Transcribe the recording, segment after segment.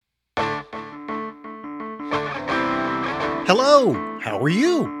Hello, how are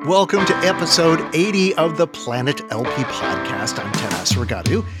you? Welcome to episode 80 of the Planet LP podcast. I'm Ted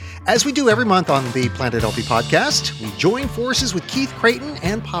Asregadoo. As we do every month on the Planet LP podcast, we join forces with Keith Creighton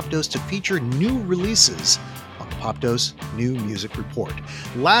and Popdose to feature new releases on the Popdose New Music Report.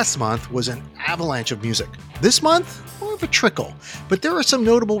 Last month was an avalanche of music. This month, more of a trickle, but there are some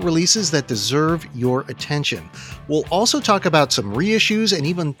notable releases that deserve your attention. We'll also talk about some reissues and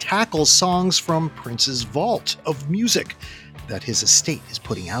even tackle songs from Prince's vault of music that his estate is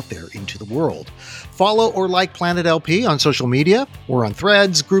putting out there into the world. Follow or like Planet LP on social media. We're on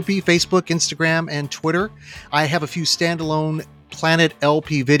Threads, Groupie, Facebook, Instagram, and Twitter. I have a few standalone Planet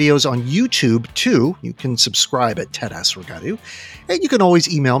LP videos on YouTube too. You can subscribe at Ted Asregadoo. And you can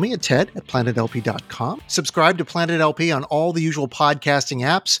always email me at ted@planetlp.com. Subscribe to Planet LP on all the usual podcasting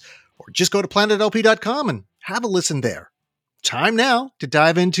apps, or just go to planetlp.com and have a listen there. Time now to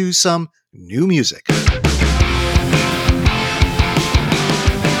dive into some new music.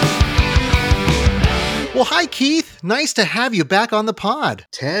 Well, hi, Keith. Nice to have you back on the pod.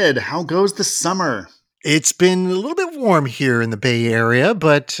 Ted, how goes the summer? It's been a little bit warm here in the Bay Area,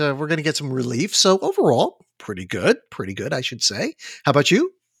 but we're going to get some relief. So overall, pretty good, I should say. How about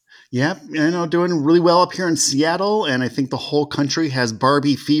you? Yeah, doing really well up here in Seattle, and I think the whole country has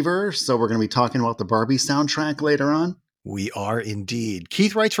Barbie fever, so we're going to be talking about the Barbie soundtrack later on. We are indeed.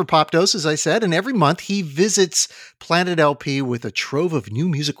 Keith writes for Popdose, as I said, and every month he visits Planet LP with a trove of new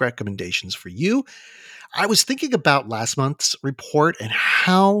music recommendations for you. I was thinking about last month's report and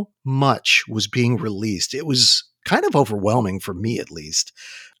how much was being released. It was kind of overwhelming for me, at least.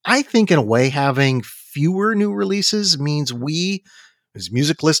 I think in a way, having fewer new releases means we, as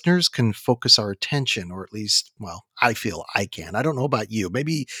music listeners, can focus our attention, or at least, well, I feel I can. I don't know about you.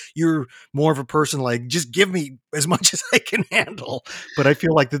 Maybe you're more of a person like, just give me as much as I can handle. But I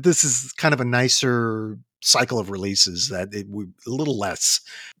feel like that this is kind of a nicer cycle of releases, that a little less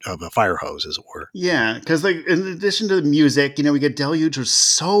of a fire hose, as it were. Yeah, because in addition to the music, we get deluged with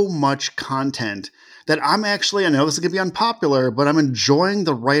so much content that I know this is going to be unpopular, but I'm enjoying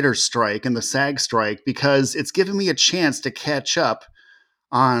the writer's strike and the SAG strike because it's given me a chance to catch up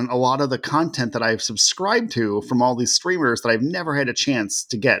on a lot of the content that I've subscribed to from all these streamers that I've never had a chance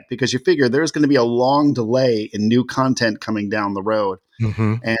to get, because you figure there's going to be a long delay in new content coming down the road.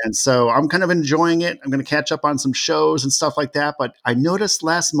 Mm-hmm. And so I'm kind of enjoying it. I'm going to catch up on some shows and stuff like that. But I noticed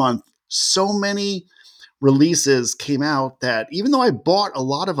last month, so many releases came out that even though I bought a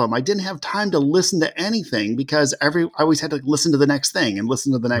lot of them, I didn't have time to listen to anything because I always had to listen to the next thing and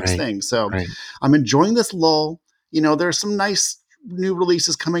listen to the next thing. So I'm enjoying this lull. There's some nice new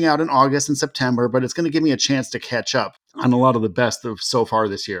releases coming out in August and September, but it's going to give me a chance to catch up on a lot of the best of so far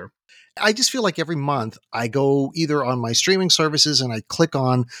this year. I just feel like every month I go either on my streaming services and I click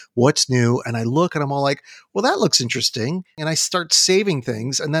on what's new and I look and I'm all like, well, that looks interesting. And I start saving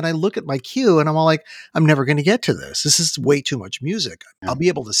things. And then I look at my queue and I'm all like, I'm never going to get to this. This is way too much music. I'll be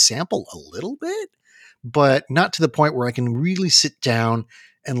able to sample a little bit, but not to the point where I can really sit down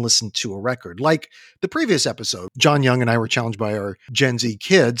and listen to a record. Like the previous episode, John Young and I were challenged by our Gen Z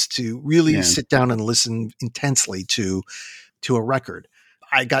kids to really sit down and listen intensely to a record.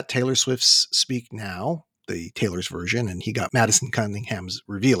 I got Taylor Swift's Speak Now, the Taylor's version, and he got Madison Cunningham's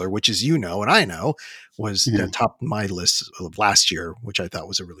Revealer, which, as you know and I know, was the top of my list of last year, which I thought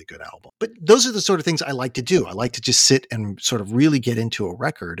was a really good album. But those are the sort of things I like to do. I like to just sit and sort of really get into a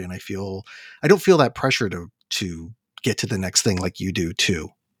record, and I don't feel that pressure to get to the next thing like you do too.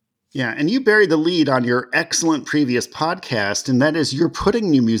 Yeah, and you buried the lead on your excellent previous podcast, and that is you're putting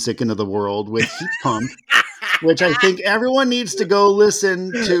new music into the world with Heat Pump, which I think everyone needs to go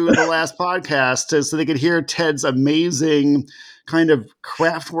listen to the last podcast so they could hear Ted's amazing kind of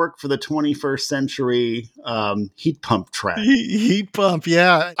craft work for the 21st century Heat Pump track. Heat Pump,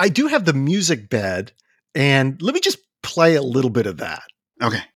 yeah. I do have the music bed, and let me just play a little bit of that.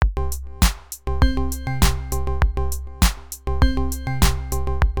 Okay.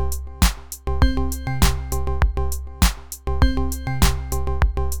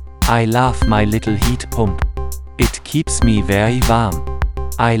 I love my little heat pump. It keeps me very warm.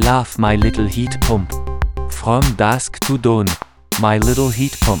 I love my little heat pump. From dusk to dawn, my little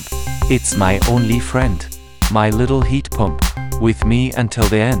heat pump. It's my only friend. My little heat pump. With me until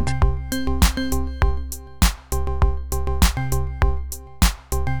the end.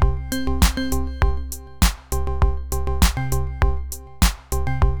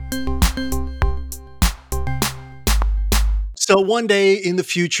 So one day in the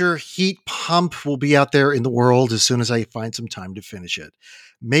future, Heat Pump will be out there in the world as soon as I find some time to finish it.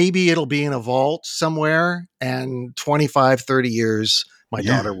 Maybe it'll be in a vault somewhere, and 25, 30 years, my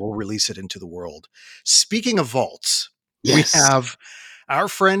daughter will release it into the world. Speaking of vaults, We Yes. have our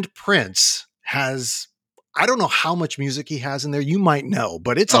friend Prince has, I don't know how much music he has in there. You might know,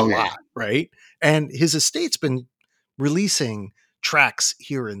 but it's a Oh, yeah. lot, right? And his estate's been releasing tracks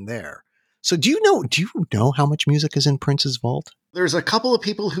here and there. So do you know how much music is in Prince's vault? There's a couple of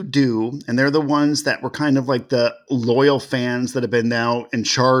people who do, and they're the ones that were kind of like the loyal fans that have been now in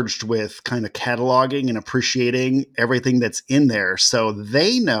charged with kind of cataloging and appreciating everything that's in there. So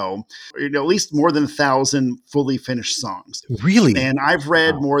they know, at least more than 1,000 fully finished songs. Really? And I've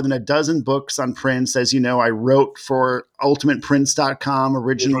read Wow. more than a dozen books on Prince. As you know, I wrote for ultimateprince.com Mhm.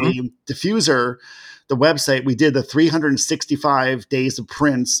 originally. Diffuser, the website, we did the 365 days of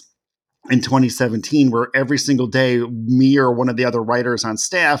Prince in 2017, where every single day me or one of the other writers on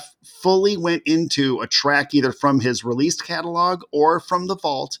staff fully went into a track either from his released catalog or from the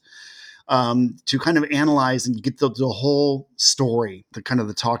vault, to kind of analyze and get the whole story, the kind of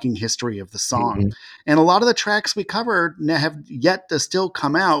the talking history of the song. Mhm. And a lot of the tracks we covered have yet to still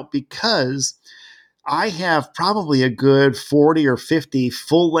come out, because I have probably a good 40 or 50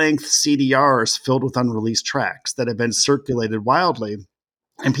 full length CDRs filled with unreleased tracks that have been circulated wildly.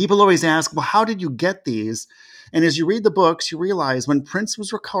 And people always ask, well, how did you get these? And as you read the books, you realize when Prince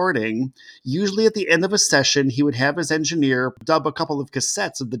was recording, usually at the end of a session, he would have his engineer dub a couple of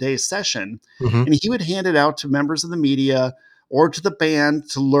cassettes of the day's session, Mhm. and he would hand it out to members of the media or to the band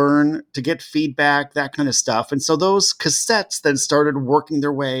to learn, to get feedback, that kind of stuff. And so those cassettes then started working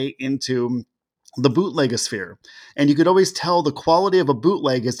their way into the bootlegosphere. And you could always tell the quality of a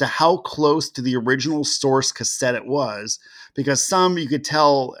bootleg as to how close to the original source cassette it was, because some you could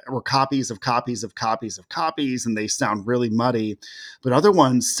tell were copies of copies of copies of copies, and they sound really muddy, but other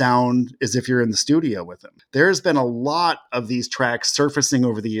ones sound as if you're in the studio with them. There's been a lot of these tracks surfacing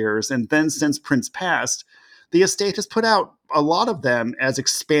over the years, and then since Prince passed, the estate has put out a lot of them as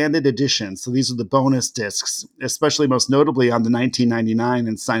expanded editions. So these are the bonus discs, especially most notably on the 1999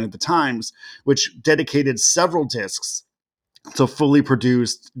 and Sign of the Times, which dedicated several discs to fully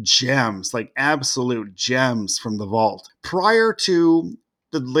produced gems, like absolute gems from the vault. Prior to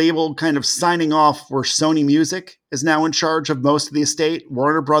the label kind of signing off, where Sony Music is now in charge of most of the estate,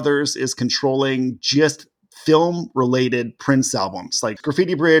 Warner Brothers is controlling just film related Prince albums like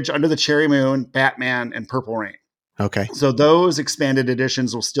Graffiti Bridge, Under the Cherry Moon, Batman, and Purple Rain. Okay. So those expanded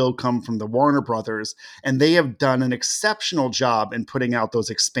editions will still come from the Warner Brothers, and they have done an exceptional job in putting out those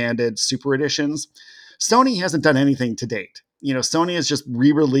expanded super editions. Sony hasn't done anything to date. Sony is just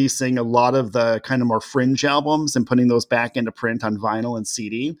re-releasing a lot of the kind of more fringe albums and putting those back into print on vinyl and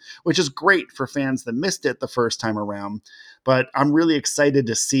CD, which is great for fans that missed it the first time around. But I'm really excited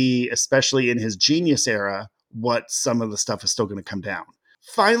to see, especially in his Genius era, what some of the stuff is still going to come down.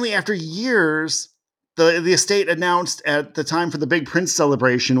 Finally, after years, the estate announced at the time for the big Prince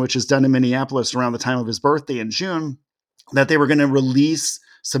celebration, which is done in Minneapolis around the time of his birthday in June, that they were going to release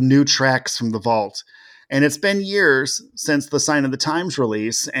some new tracks from the vault. And it's been years since the Sign of the Times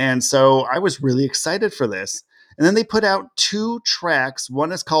release, and so I was really excited for this. And then they put out two tracks.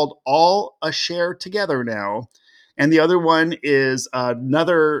 One is called All A Share Together Now, and the other one is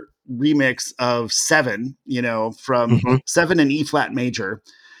another remix of Seven, from Mhm. Seven in E flat major.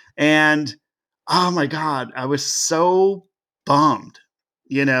 And oh my God, I was so bummed,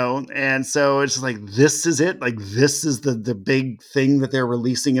 And so it's like, this is it. Like, this is the big thing that they're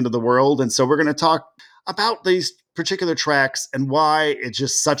releasing into the world. And so we're going to talk about these particular tracks and why it's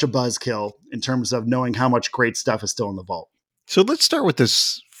just such a buzzkill in terms of knowing how much great stuff is still in the vault. So let's start with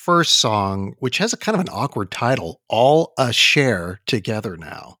this first song, which has a kind of an awkward title, All A Share Together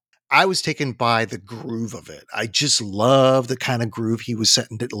Now. I was taken by the groove of it. I just love the kind of groove he was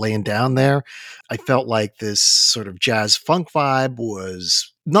laying down there. I felt like this sort of jazz funk vibe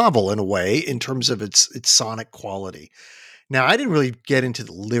was novel in a way in terms of its sonic quality. Now, I didn't really get into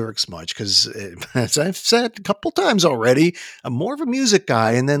the lyrics much because, as I've said a couple times already, I'm more of a music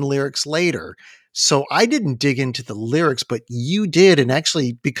guy and then lyrics later. So I didn't dig into the lyrics, but you did. And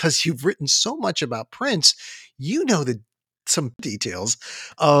actually, because you've written so much about Prince, you know some details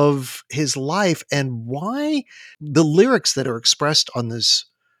of his life and why the lyrics that are expressed on this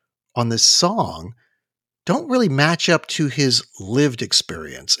song don't really match up to his lived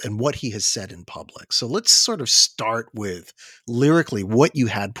experience and what he has said in public. So let's sort of start with lyrically what you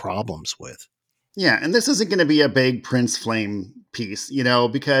had problems with. Yeah, and this isn't going to be a big Prince flame piece,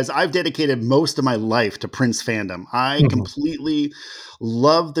 because I've dedicated most of my life to Prince fandom. I Mhm. completely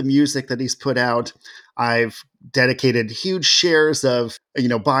love the music that he's put out. I've dedicated huge shares of,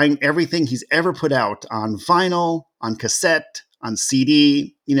 buying everything he's ever put out on vinyl, on cassette, on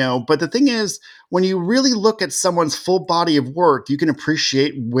CD. But the thing is, when you really look at someone's full body of work, you can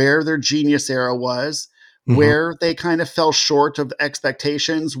appreciate where their genius era was, where they kind of fell short of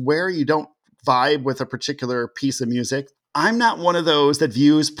expectations, where you don't vibe with a particular piece of music. I'm not one of those that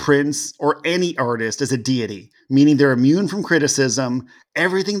views Prince or any artist as a deity, meaning they're immune from criticism.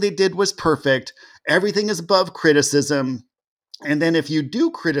 Everything they did was perfect. Everything is above criticism. And then if you do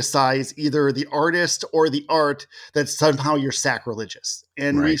criticize either the artist or the art, that somehow you're sacrilegious.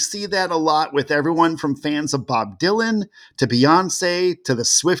 And we see that a lot with everyone from fans of Bob Dylan to Beyonce to the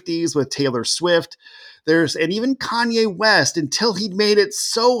Swifties with Taylor Swift. And even Kanye West, until he made it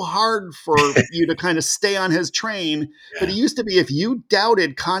so hard for you to kind of stay on his train. Yeah. But it used to be, if you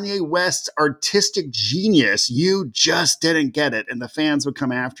doubted Kanye West's artistic genius, you just didn't get it. And the fans would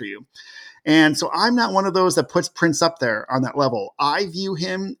come after you. And so I'm not one of those that puts Prince up there on that level. I view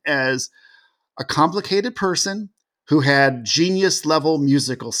him as a complicated person who had genius level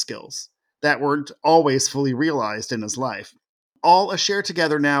musical skills that weren't always fully realized in his life. All a share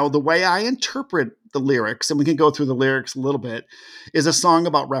together now, the way I interpret the lyrics, and we can go through the lyrics a little bit, is a song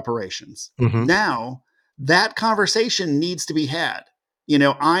about reparations. Now, that conversation needs to be had. You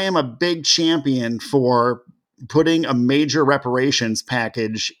know, I am a big champion for putting a major reparations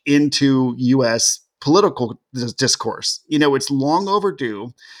package into U.S. political discourse. You know, it's long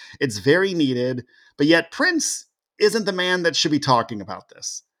overdue. It's very needed. But yet Prince isn't the man that should be talking about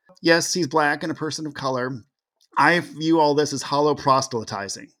this. Yes, he's Black and a person of color. I view all this as hollow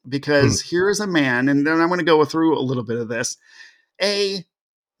proselytizing, because here's a man, and then I'm going to go through a little bit of this,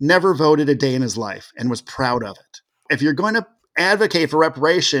 never voted a day in his life and was proud of it. If you're going to advocate for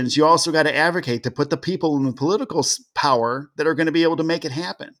reparations, you also got to advocate to put the people in the political power that are going to be able to make it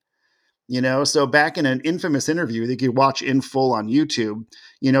happen. You know, so back in an infamous interview that you can watch in full on YouTube,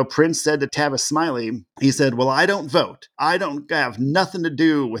 you know, Prince said to Tavis Smiley, he said, well, I don't vote. I don't have nothing to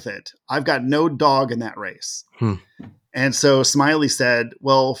do with it. I've got no dog in that race. And so Smiley said,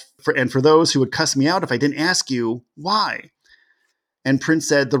 well, for those who would cuss me out if I didn't ask you, why? And Prince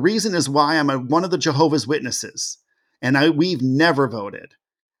said, the reason is why I'm one of the Jehovah's Witnesses, and we've never voted.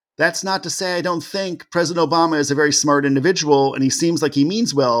 That's not to say I don't think President Obama is a very smart individual and he seems like he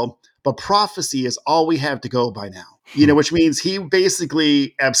means well, but prophecy is all we have to go by now. You know, which means he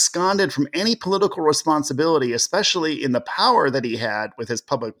basically absconded from any political responsibility, especially in the power that he had with his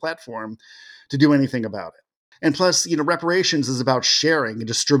public platform, to do anything about it. And plus, you know, reparations is about sharing and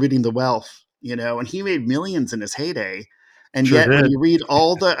distributing the wealth, you know, and he made millions in his heyday. And yet when you read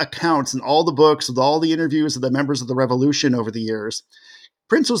all the accounts and all the books with all the interviews of the members of the revolution over the years,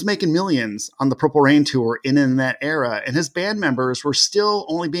 Prince was making millions on the Purple Rain tour in that era, and his band members were still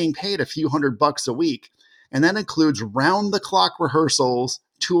only being paid a few $100 a week. And that includes round-the-clock rehearsals,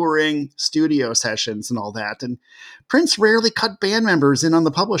 touring, studio sessions, and all that. And Prince rarely cut band members in on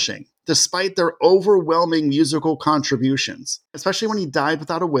the publishing, despite their overwhelming musical contributions, especially when he died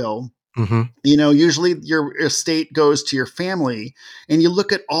without a will. You know, usually your estate goes to your family, and you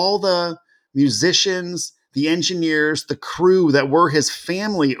look at all the musicians, the engineers, the crew that were his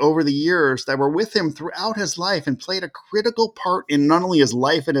family over the years that were with him throughout his life and played a critical part in not only his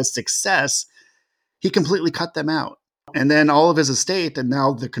life and his success, he completely cut them out. And then all of his estate, and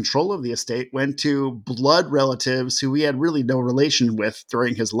now the control of the estate, went to blood relatives who he had really no relation with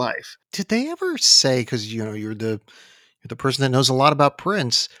during his life. Did they ever say, because you know you're the person that knows a lot about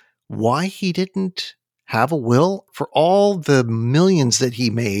Prince, why he didn't have a will for all the millions that he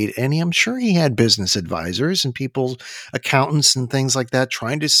made? And I'm sure he had business advisors and people, accountants and things like that,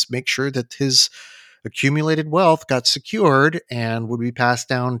 trying to make sure that his accumulated wealth got secured and would be passed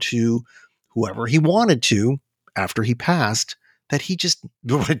down to whoever he wanted to after he passed, that he just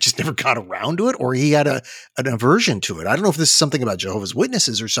never got around to it, or he had an aversion to it. I don't know if this is something about Jehovah's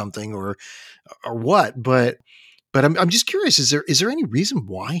Witnesses or something or what, but I'm just curious, is there any reason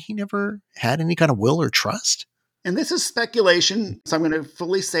why he never had any kind of will or trust? And this is speculation, so I'm going to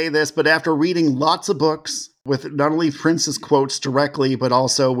fully say this, but after reading lots of books with not only Prince's quotes directly, but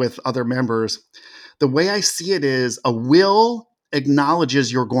also with other members, the way I see it is a will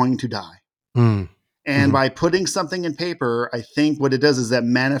acknowledges you're going to die. And by putting something in paper, I think what it does is that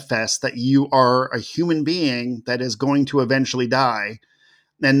manifests that you are a human being that is going to eventually die,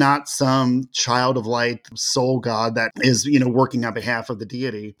 and not some child of light soul god that is, you know, working on behalf of the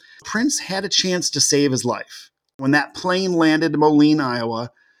deity. Prince had a chance to save his life. When that plane landed in Moline,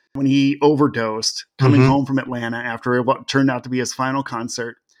 Iowa, when he overdosed, coming home from Atlanta after what turned out to be his final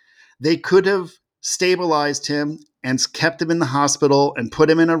concert, they could have stabilized him and kept him in the hospital and put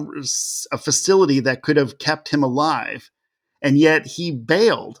him in a facility that could have kept him alive. And yet he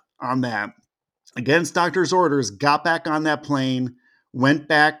bailed on that against doctor's orders, got back on that plane, went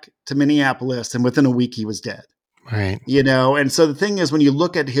back to Minneapolis, and within a week he was dead. Right. And so the thing is, when you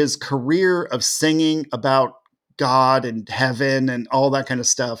look at his career of singing about God and heaven and all that kind of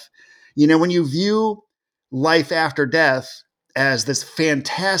stuff, when you view life after death as this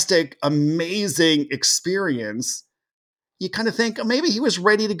fantastic, amazing experience, you kind of think, oh, maybe he was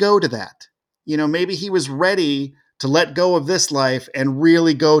ready to go to that. Maybe he was ready to let go of this life and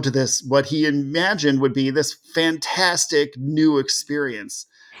really go to this, what he imagined would be this fantastic new experience.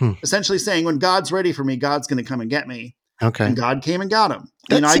 Hmm. Essentially saying, when God's ready for me, God's going to come and get me. Okay. And God came and got him.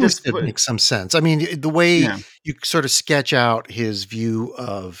 That I seems just to put, make some sense. I mean, the way yeah, you sort of sketch out his view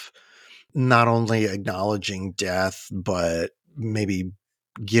of not only acknowledging death, but maybe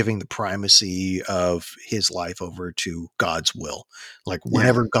giving the primacy of his life over to God's will. Like yeah,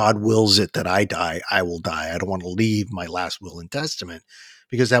 whenever God wills it that I die, I will die. I don't want to leave my last will and testament,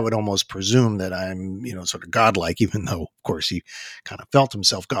 because that would almost presume that I'm, sort of godlike, even though, of course, he kind of felt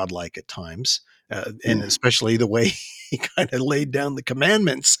himself godlike at times. And yeah. especially the way he kind of laid down the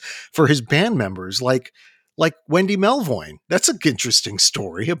commandments for his band members, like Wendy Melvoin. That's an interesting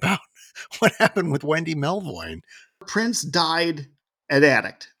story about what happened with Wendy Melvoin. Prince died an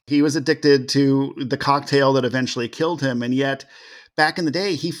addict. He was addicted to the cocktail that eventually killed him. And yet, back in the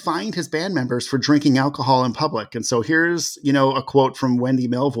day, he fined his band members for drinking alcohol in public. And so here's, a quote from Wendy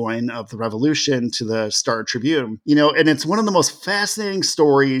Melvoin of The Revolution to the Star Tribune, and it's one of the most fascinating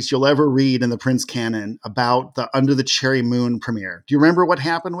stories you'll ever read in the Prince canon about the Under the Cherry Moon premiere. Do you remember what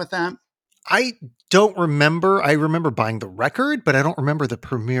happened with that? I don't remember. I remember buying the record, but I don't remember the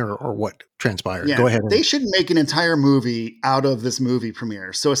premiere or what transpired. Yeah, Go ahead. they should make an entire movie out of this movie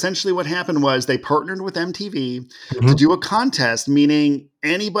premiere. So essentially what happened was they partnered with MTV to do a contest, meaning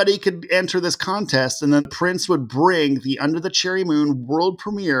anybody could enter this contest, and then Prince would bring the Under the Cherry Moon world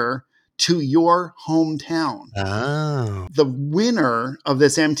premiere to your hometown. Oh. The winner of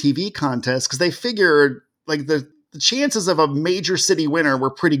this MTV contest, because they figured like the chances of a major city winner were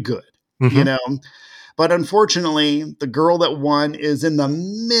pretty good, But unfortunately, the girl that won is in the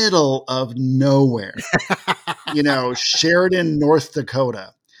middle of nowhere, Sheridan, North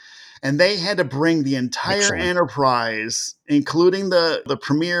Dakota. And they had to bring the entire Excellent. enterprise, including the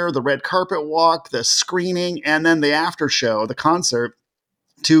premiere, the red carpet walk, the screening, and then the after show, the concert,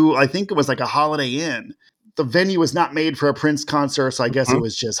 to, I think it was like a Holiday Inn. The venue was not made for a Prince concert, so I guess it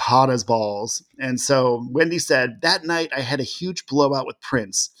was just hot as balls. And so Wendy said, that night I had a huge blowout with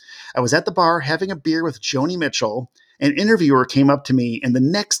Prince. I was at the bar having a beer with Joni Mitchell. An interviewer came up to me, and the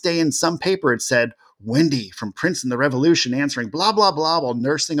next day in some paper it said, Wendy from Prince and the Revolution answering blah, blah, blah while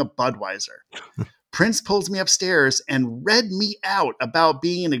nursing a Budweiser. Prince pulls me upstairs and read me out about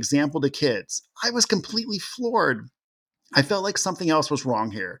being an example to kids. I was completely floored. I felt like something else was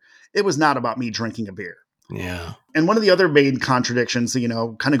wrong here. It was not about me drinking a beer. Yeah. And one of the other main contradictions,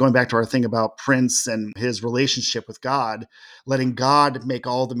 kind of going back to our thing about Prince and his relationship with God, letting God make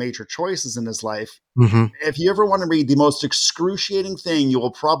all the major choices in his life. If you ever want to read the most excruciating thing you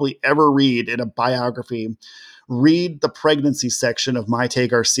will probably ever read in a biography, read the pregnancy section of Maite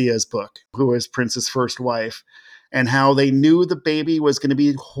Garcia's book, who is Prince's first wife, and how they knew the baby was going to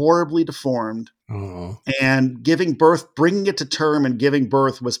be horribly deformed. And giving birth, bringing it to term and giving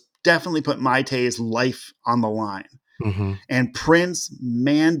birth was definitely put Maite's life on the line. And Prince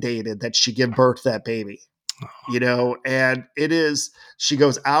mandated that she give birth to that baby, and she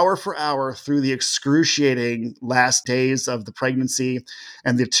goes hour for hour through the excruciating last days of the pregnancy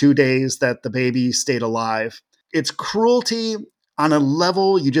and the 2 days that the baby stayed alive. It's cruelty on a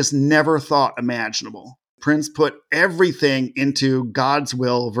level you just never thought imaginable. Prince put everything into God's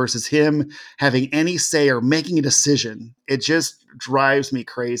will versus him having any say or making a decision. It just drives me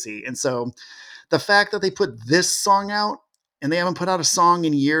crazy. And so the fact that they put this song out and they haven't put out a song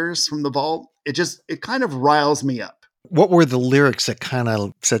in years from the vault, it kind of riles me up. What were the lyrics that kind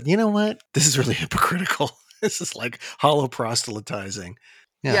of said, you know what? This is really hypocritical. This is like hollow proselytizing.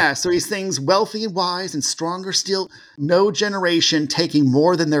 Yeah, so he sings, wealthy and wise and stronger still, no generation taking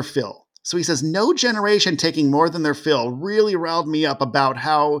more than their fill. So he says, no generation taking more than their fill, really riled me up about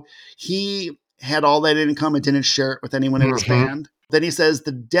how he had all that income and didn't share it with anyone in his band. Then he says,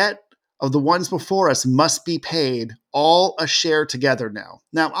 the debt of the ones before us must be paid, all a share together now.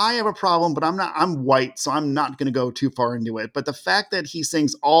 Now, I have a problem, but I'm white, so I'm not going to go too far into it. But the fact that he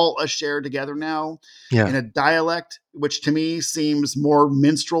sings all a share together now in a dialect, which to me seems more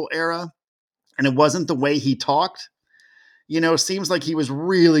minstrel era, and it wasn't the way he talked, seems like he was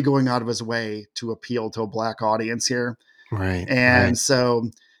really going out of his way to appeal to a black audience here. Right. And so,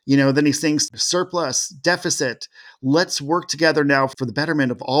 then he sings surplus, deficit. Let's work together now for the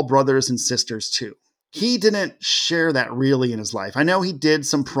betterment of all brothers and sisters too. he didn't share that really in his life. I know he did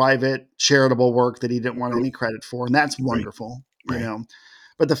some private charitable work that he didn't want any credit for, and that's wonderful, you Right. know.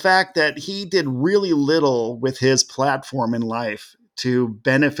 But the fact that he did really little with his platform in life to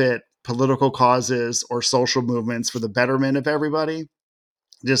benefit political causes or social movements for the betterment of everybody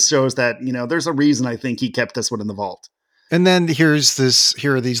just shows that, there's a reason I think he kept this one in the vault. And then here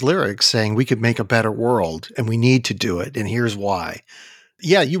are these lyrics saying we could make a better world and we need to do it. And here's why.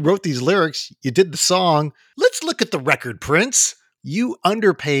 Yeah, you wrote these lyrics. You did the song. Let's look at the record, Prince. You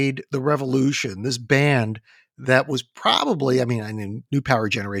underpaid the Revolution, this band that was probably, I mean, New Power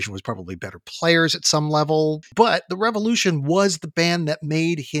Generation was probably better players at some level, but the Revolution was the band that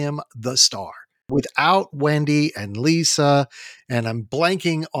made him the star. Without Wendy and Lisa, and I'm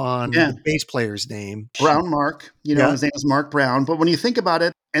blanking on Yeah. the bass player's name. Brown Mark, Yeah. his name is Mark Brown. But when you think about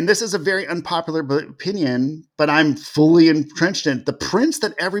it, and this is a very unpopular opinion, but I'm fully entrenched in it, the Prince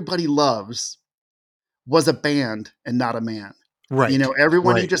that everybody loves was a band and not a man. Right.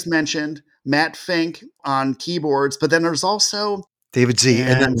 Everyone right. you just mentioned, Matt Fink on keyboards, but then there's also David Z.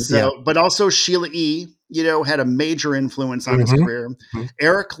 but also Sheila E., had a major influence on his career. Mhm.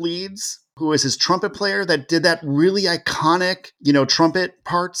 Eric Leeds, who is his trumpet player that did that really iconic, trumpet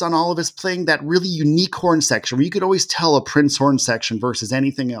parts on all of his playing, that really unique horn section where you could always tell a Prince horn section versus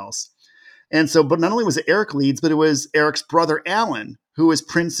anything else. And so, but not only was it Eric Leeds, but it was Eric's brother, Alan, who was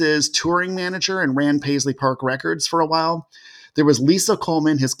Prince's touring manager and ran Paisley Park Records for a while. There was Lisa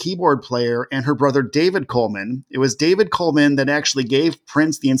Coleman, his keyboard player, and her brother, David Coleman. It was David Coleman that actually gave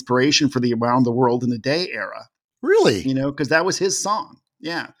Prince the inspiration for the Around the World in a Day era. Really? Because that was his song.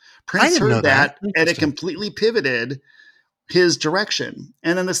 Yeah. I Prince didn't know heard that. that and it completely pivoted his direction.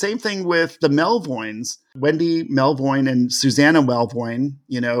 And then the same thing with the Melvoins, Wendy Melvoin and Susanna Melvoin.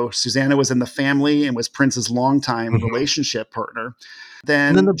 Susanna was in the family and was Prince's longtime relationship partner.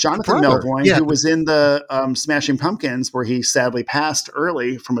 Then Jonathan Melvoin, who was in the Smashing Pumpkins, where he sadly passed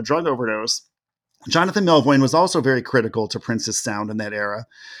early from a drug overdose. Jonathan Melvoin was also very critical to Prince's sound in that era.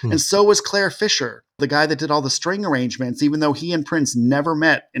 And so was Claire Fisher, the guy that did all the string arrangements, even though he and Prince never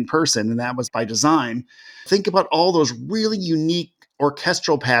met in person, and that was by design. Think about all those really unique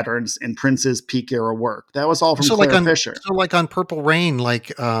orchestral patterns in Prince's peak era work. That was all from Claire Fisher. So like on Purple Rain,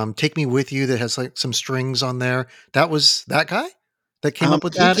 like Take Me With You, that has like some strings on there. That was that guy that came up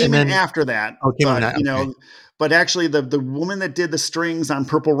with that? He came in after that. But actually the woman that did the strings on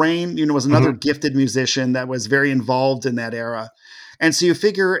Purple Rain, was another gifted musician that was very involved in that era. And so you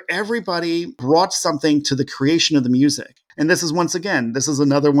figure everybody brought something to the creation of the music. And this is, once again, this is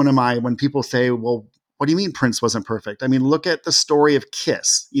another one of when people say, well, what do you mean Prince wasn't perfect? I mean, look at the story of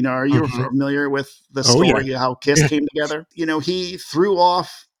Kiss. Are you familiar with the story of how Kiss came together? He threw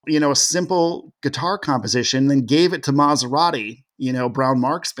off, a simple guitar composition, then gave it to Maserati, Brown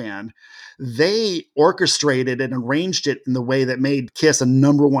Mark's band. They orchestrated and arranged it in the way that made Kiss a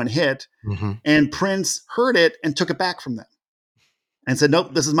 #1 hit. And Prince heard it and took it back from them and said,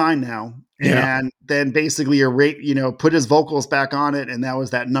 nope, this is mine now. Yeah. And then basically put his vocals back on it. And that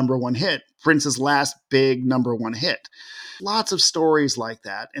was that #1 hit, Prince's last big #1 hit. Lots of stories like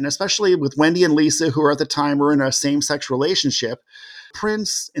that. And especially with Wendy and Lisa, who are at the time were in a same-sex relationship,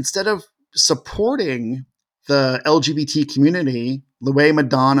 Prince, instead of supporting the LGBT community, the way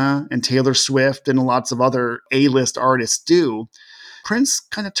Madonna and Taylor Swift and lots of other A-list artists do, Prince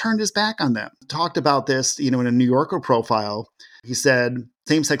kind of turned his back on them. Talked about this, in a New Yorker profile. He said,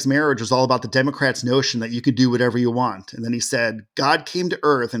 same-sex marriage was all about the Democrats' notion that you could do whatever you want. And then he said, God came to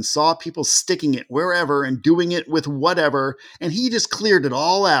earth and saw people sticking it wherever and doing it with whatever, and he just cleared it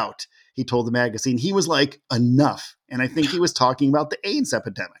all out. He told the magazine. He was like, enough. And I think he was talking about the AIDS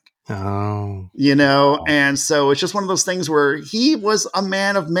epidemic. Oh. And so it's just one of those things where he was a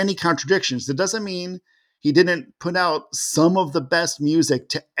man of many contradictions. It doesn't mean he didn't put out some of the best music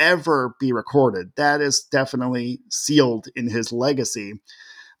to ever be recorded. That is definitely sealed in his legacy.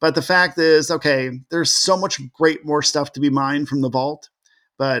 But the fact is, okay, there's so much great more stuff to be mined from the vault,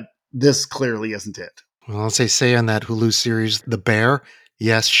 but this clearly isn't it. Well, as they say on that Hulu series, The Bear,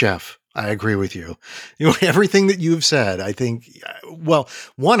 yes, chef. I agree with you. Everything that you've said, I think, well,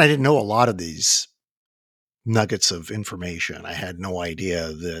 one, I didn't know a lot of these nuggets of information. I had no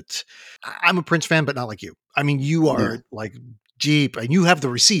idea that I'm a Prince fan, but not like you. I mean, you are like deep, and you have the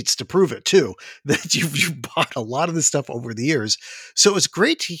receipts to prove it too, that you've bought a lot of this stuff over the years. So it's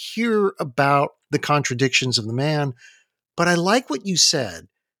great to hear about the contradictions of the man. But I like what you said.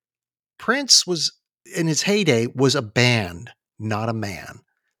 Prince was, in his heyday, was a band, not a man.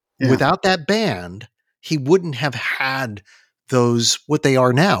 Yeah. Without that band, he wouldn't have had those, what they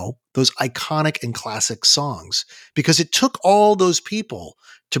are now, those iconic and classic songs, because it took all those people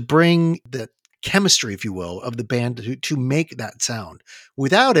to bring that chemistry, if you will, of the band to make that sound.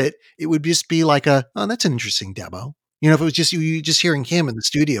 Without it, it would just be like oh, that's an interesting demo. If it was just you just hearing him in the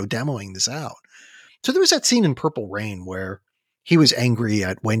studio demoing this out. So there was that scene in Purple Rain where he was angry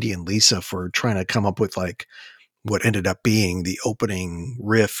at Wendy and Lisa for trying to come up with like what ended up being the opening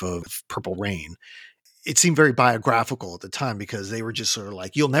riff of Purple Rain. It seemed very biographical at the time because they were just sort of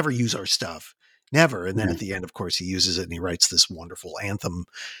like, you'll never use our stuff. Never. And then at the end, of course, he uses it and he writes this wonderful anthem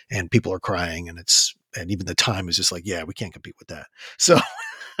and people are crying and even the time is just like, yeah, we can't compete with that. So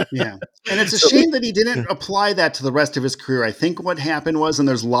yeah. And it's a shame that he didn't apply that to the rest of his career. I think what happened was, and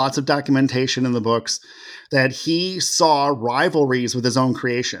there's lots of documentation in the books, that he saw rivalries with his own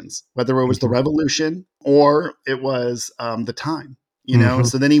creations, whether it was the Revolution or it was the Time.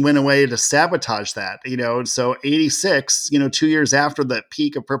 So then he went away to sabotage that, so 86, 2 years after the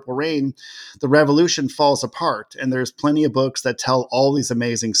peak of Purple Rain, the Revolution falls apart. And there's plenty of books that tell all these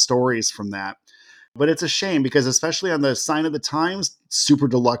amazing stories from that. But it's a shame because especially on the Sign of the Times Super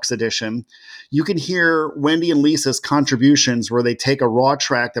Deluxe Edition, you can hear Wendy and Lisa's contributions where they take a raw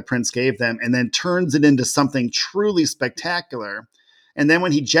track that Prince gave them and then turns it into something truly spectacular. And then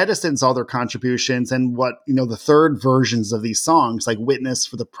when he jettisons all their contributions and the third versions of these songs, like Witness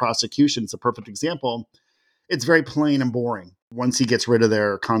for the Prosecution, is a perfect example, it's very plain and boring once he gets rid of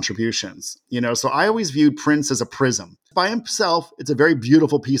their contributions. So I always viewed Prince as a prism. By himself, it's a very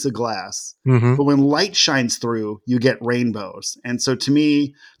beautiful piece of glass. But when light shines through, you get rainbows. And so to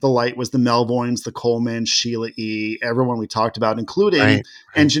me, the light was the Melvoins, the Coleman, Sheila E., everyone we talked about, including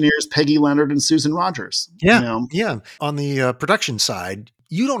engineers Peggy Leonard and Susan Rogers. Yeah. On the production side,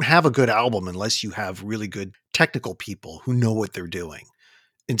 you don't have a good album unless you have really good technical people who know what they're doing.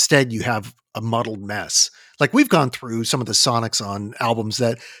 Instead, you have a muddled mess. Like we've gone through some of the sonics on albums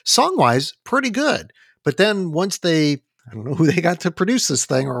that song-wise, pretty good. But then once I don't know who they got to produce this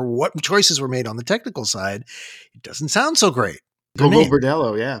thing or what choices were made on the technical side, it doesn't sound so great. Go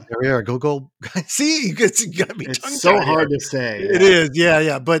Bordello, yeah. There we are. Go. See, you got me tongue-tied. It's so hard to say. It is.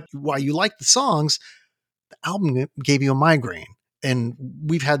 Yeah. But while you like the songs, the album gave you a migraine. And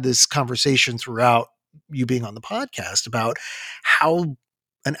we've had this conversation throughout you being on the podcast about how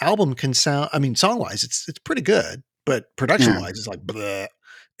an album can sound. I mean, song-wise, it's pretty good, but production-wise, it's like bleh.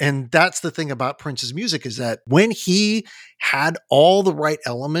 And that's the thing about Prince's music is that when he had all the right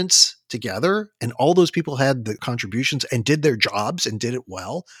elements together and all those people had the contributions and did their jobs and did it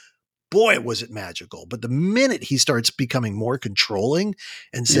well, boy, was it magical. But the minute he starts becoming more controlling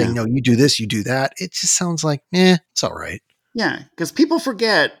and saying, no, you do this, you do that, it just sounds like, it's all right. Yeah, because people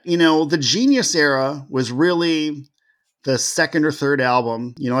forget, the Genius era was really the second or third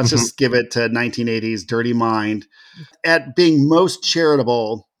album. Let's just give it to 1980s Dirty Mind. At being most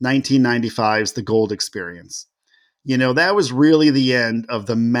charitable, 1995's The Gold Experience. That was really the end of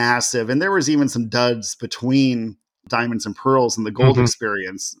the massive, and there was even some duds between Diamonds and Pearls and The Gold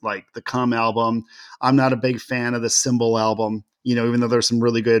Experience, like the Come album. I'm not a big fan of the Symbol album, even though there's some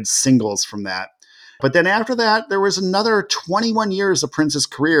really good singles from that. But then after that, there was another 21 years of Prince's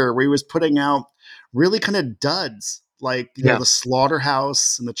career where he was putting out really kind of duds, like the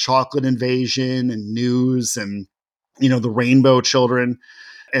Slaughterhouse and the Chocolate Invasion and News and the Rainbow Children,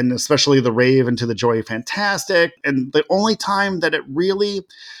 and especially the Rave into the Joy Fantastic. And the only time that it really,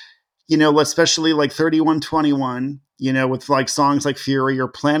 especially like 3121, with like songs like Fury or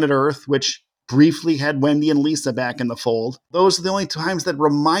Planet Earth, which briefly had Wendy and Lisa back in the fold. Those are the only times that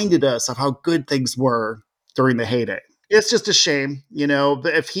reminded us of how good things were during the heyday. It's just a shame,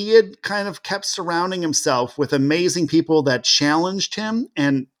 but if he had kind of kept surrounding himself with amazing people that challenged him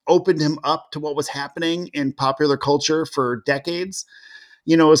and opened him up to what was happening in popular culture for decades,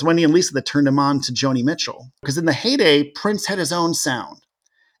 it was Wendy and Lisa that turned him on to Joni Mitchell. Because in the heyday, Prince had his own sound.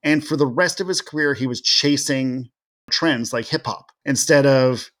 And for the rest of his career, he was chasing trends like hip hop instead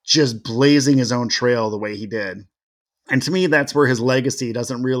of just blazing his own trail the way he did. And to me, that's where his legacy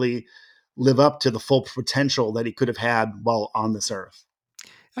doesn't really live up to the full potential that he could have had while on this earth.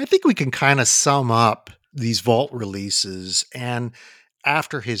 I think we can kind of sum up these vault releases and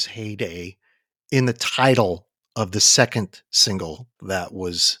after his heyday in the title of the second single that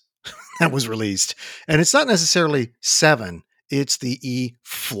was released. And it's not necessarily 7, it's the E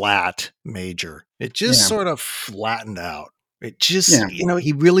flat major. It just sort of flattened out. It just,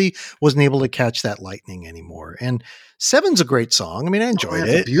 he really wasn't able to catch that lightning anymore. And 7's a great song. I mean, I enjoyed it.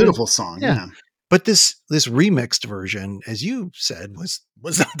 It's a beautiful song. Yeah. But this remixed version, as you said, was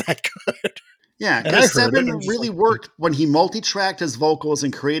not that good. Yeah, because 7 really worked when he multi-tracked his vocals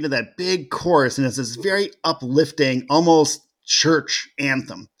and created that big chorus. And it's this very uplifting, almost church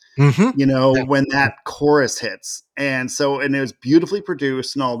anthem. when that chorus hits. And it was beautifully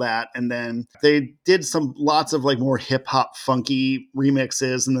produced and all that. And then they did lots of like more hip hop funky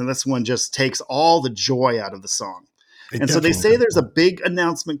remixes. And then this one just takes all the joy out of the song. And so they say there's a big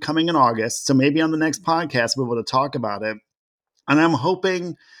announcement coming in August. So maybe on the next podcast, we'll be able to talk about it. And I'm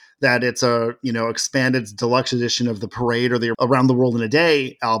hoping that it's a, expanded deluxe edition of the Parade or the Around the World in a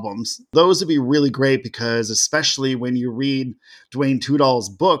Day albums. Those would be really great because especially when you read Dwayne Tudall's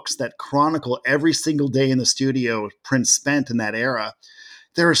books that chronicle every single day in the studio Prince spent in that era,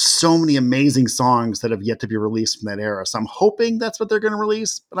 there are so many amazing songs that have yet to be released from that era. So I'm hoping that's what they're going to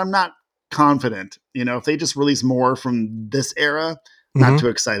release, but I'm not confident. If they just release more from this era, not too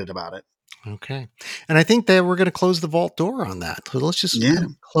excited about it. Okay. And I think that we're going to close the vault door on that. So let's just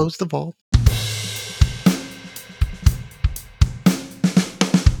close the vault.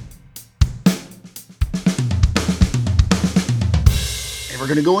 And we're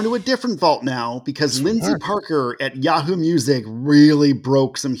going to go into a different vault now because Lindsay Parker at Yahoo Music really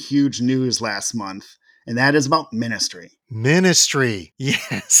broke some huge news last month. And that is about Ministry. Ministry.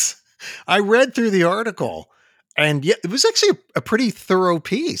 Yes. I read through the article. And yeah, it was actually a pretty thorough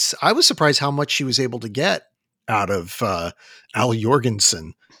piece. I was surprised how much she was able to get out of Al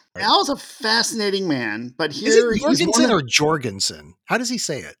Jorgensen. Al's a fascinating man, but here is it Jorgensen or Jorgensen? How does he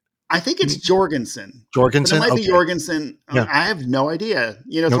say it? I think it's Jorgensen. Jorgensen? But it might be Jorgensen. Yeah. I have no idea.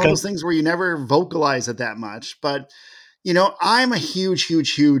 It's one of those things where you never vocalize it that much. But, I'm a huge,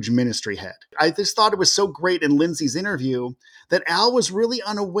 huge, huge Ministry head. I just thought it was so great in Lindsay's interview that Al was really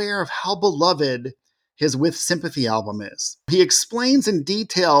unaware of how beloved his With Sympathy album is. He explains in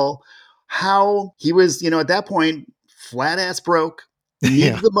detail how he was, at that point, flat ass broke,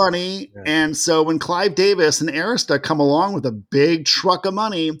 needed the money. Yeah. And so when Clive Davis and Arista come along with a big truck of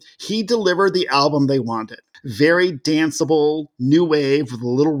money, he delivered the album they wanted. Very danceable, new wave with a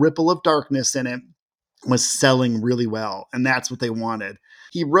little ripple of darkness in it, was selling really well. And that's what they wanted.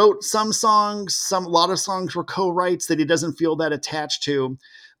 He wrote some songs, a lot of songs were co-writes that he doesn't feel that attached to.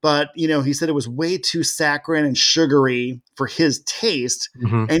 But, he said it was way too saccharine and sugary for his taste.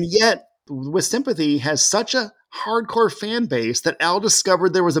 And yet, With Sympathy has such a hardcore fan base that Al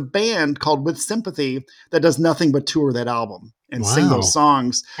discovered there was a band called With Sympathy that does nothing but tour that album and sing those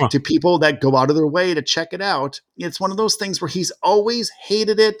songs to people that go out of their way to check it out. It's one of those things where he's always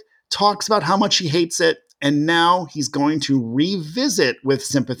hated it, talks about how much he hates it, and now he's going to revisit With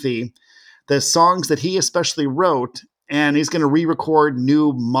Sympathy, the songs that he especially wrote, and he's going to re-record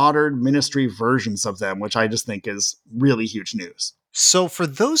new modern Ministry versions of them, which I just think is really huge news. So for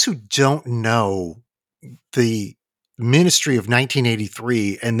those who don't know the Ministry of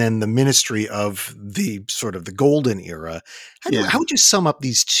 1983 and then the Ministry of the sort of the golden era, how would you sum up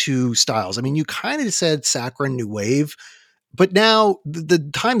these two styles? I mean, you kind of said saccharine new wave, but now the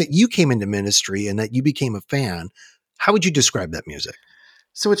time that you came into Ministry and that you became a fan, how would you describe that music?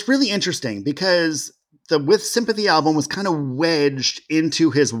 So it's really interesting because the With Sympathy album was kind of wedged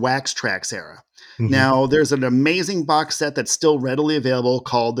into his Wax Trax era. Now, there's an amazing box set that's still readily available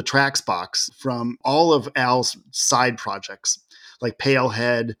called the Trax Box from all of Al's side projects, like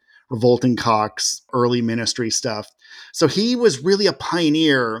Palehead, Revolting Cocks, early Ministry stuff. So he was really a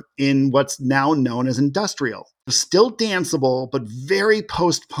pioneer in what's now known as industrial. Still danceable, but very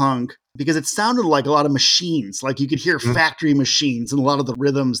post-punk because it sounded like a lot of machines. Like you could hear factory machines and a lot of the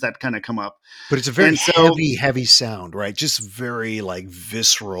rhythms that kind of come up. But it's a very heavy sound, right? Just very like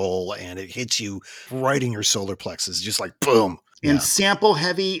visceral, and it hits you right in your solar plexus, just like boom. And sample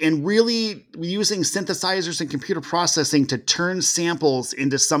heavy and really using synthesizers and computer processing to turn samples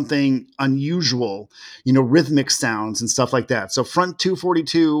into something unusual, rhythmic sounds and stuff like that. So Front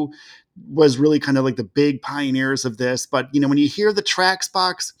 242 was really kind of like the big pioneers of this. But, when you hear the Trax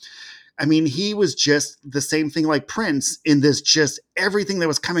Box, I mean, he was just the same thing like Prince in this, just everything that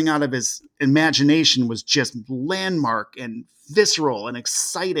was coming out of his imagination was just landmark and visceral and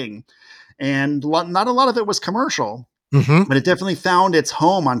exciting. And not a lot of it was commercial. But it definitely found its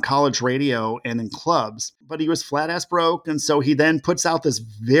home on college radio and in clubs. But he was flat ass broke. And so he then puts out this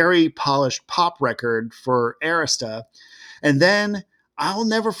very polished pop record for Arista. And then I'll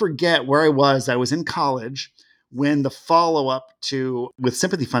never forget where I was. I was in college when the follow-up to With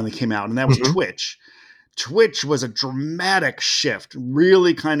Sympathy finally came out, and that was Twitch. Twitch was a dramatic shift,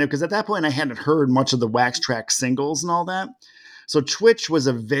 really kind of, because at that point I hadn't heard much of the Wax Trax singles and all that. So Twitch was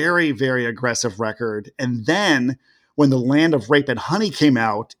a very, very aggressive record. And then when The Land of Rape and Honey came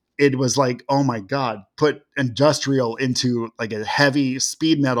out, it was like, oh my God, put industrial into like a heavy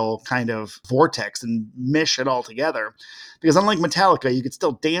speed metal kind of vortex and mish it all together. Because unlike Metallica, you could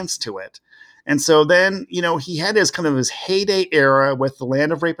still dance to it. And so then, he had his kind of his heyday era with The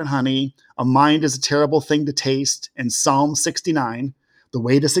Land of Rape and Honey, A Mind is a Terrible Thing to Taste, and Psalm 69, The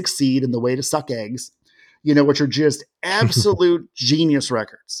Way to Succeed and The Way to Suck Eggs, which are just absolute genius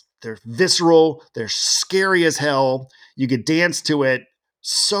records. They're visceral, they're scary as hell. You could dance to it,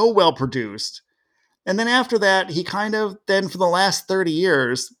 so well produced. And then after that, he then for the last 30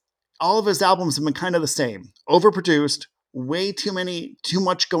 years, all of his albums have been kind of the same. Overproduced, way too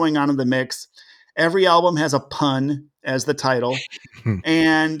much going on in the mix. Every album has a pun as the title.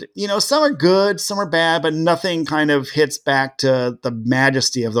 And, some are good, some are bad, but nothing kind of hits back to the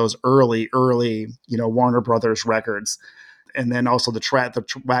majesty of those early, Warner Brothers records. And then also the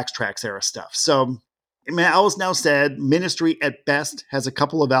Wax Trax era stuff. So, Al now said Ministry at best has a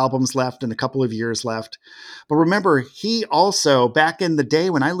couple of albums left and a couple of years left. But remember, he also, back in the day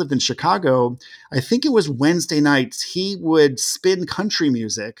when I lived in Chicago, I think it was Wednesday nights, he would spin country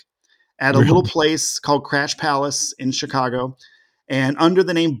music at a little place called Crash Palace in Chicago, and under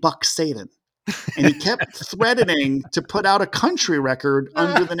the name Buck Satan. And he kept threatening to put out a country record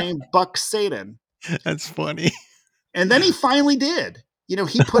under the name Buck Satan. That's funny. And then he finally did.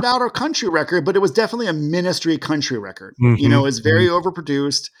 He put out a country record, but it was definitely a Ministry country record. Mm-hmm. It was very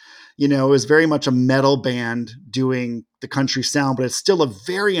overproduced. It was very much a metal band doing the country sound, but it's still a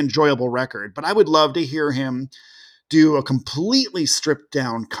very enjoyable record. But I would love to hear him do a completely stripped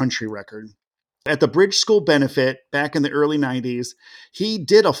down country record. At the Bridge School benefit back in the early 90s, he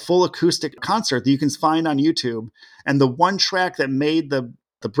did a full acoustic concert that you can find on YouTube. And the one track that made the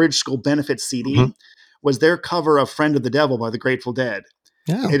Bridge School benefit CD was their cover of Friend of the Devil by the Grateful Dead.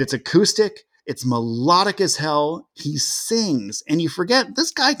 Yeah. And it's acoustic. It's melodic as hell. He sings. And you forget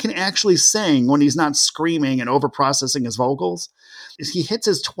this guy can actually sing when he's not screaming and overprocessing his vocals. As he hits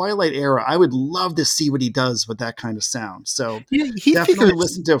his twilight era, I would love to see what he does with that kind of sound. So definitely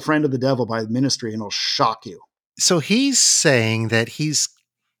listen to A Friend of the Devil by Ministry and it'll shock you. So he's saying that he's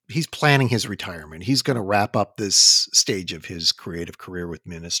planning his retirement. He's going to wrap up this stage of his creative career with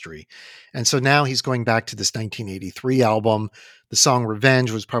Ministry. And so now he's going back to this 1983 album. The song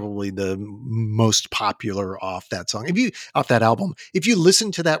Revenge was probably the most popular off that album. If you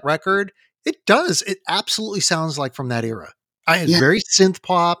listen to that record, it absolutely sounds like from that era. It's very synth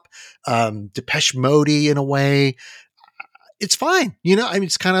pop, Depeche Mode in a way. It's fine.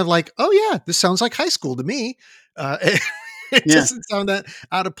 It's kind of like, oh yeah, this sounds like high school to me. It doesn't sound that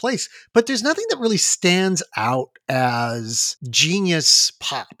out of place, but there's nothing that really stands out as genius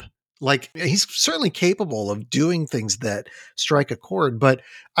pop. Like, he's certainly capable of doing things that strike a chord, but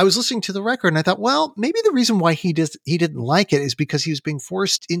I was listening to the record and I thought, well, maybe the reason why he didn't like it is because he was being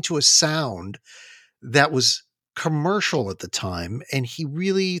forced into a sound that was commercial at the time. And he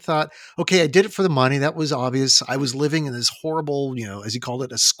really thought, okay, I did it for the money. That was obvious. I was living in this horrible, as he called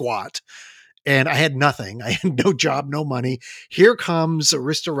it, a squat. And I had nothing. I had no job, no money. Here comes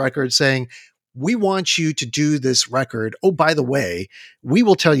Arista Records saying, we want you to do this record. Oh, by the way, we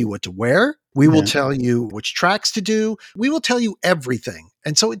will tell you what to wear. We will tell you which tracks to do. We will tell you everything.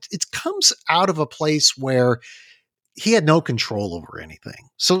 And so it comes out of a place where he had no control over anything.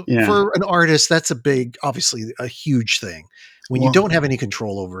 So for an artist, that's obviously a huge thing. When you don't have any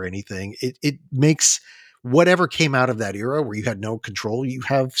control over anything, it makes whatever came out of that era where you had no control, you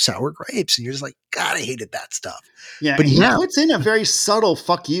have sour grapes and you're just like, God, I hated that stuff. Yeah. But he puts in a very subtle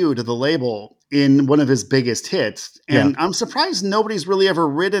fuck you to the label in one of his biggest hits. And I'm surprised nobody's really ever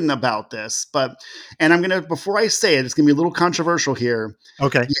written about this, and before I say it, it's going to be a little controversial here.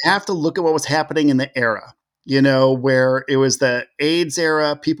 Okay. You have to look at what was happening in the era, where it was the AIDS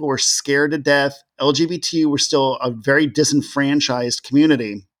era. People were scared to death. LGBT were still a very disenfranchised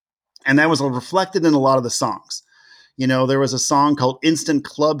community. And that was reflected in a lot of the songs. There was a song called Instant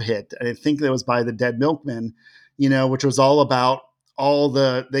Club Hit. I think that was by the Dead Milkmen, which was all about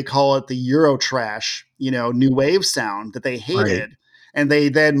they call it the Euro trash, new wave sound that they hated. Right. And they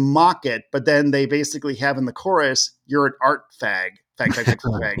then mock it, but then they basically have in the chorus, you're an art fag,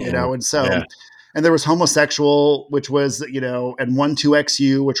 and so, and there was Homosexual, which was, and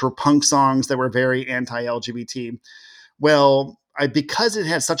 12XU, which were punk songs that were very anti-LGBT. Well, because it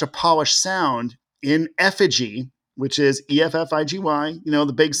had such a polished sound in Effigy, which is EFFIGY,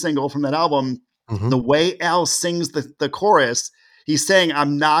 the big single from that album, the way Al sings the chorus, he's saying,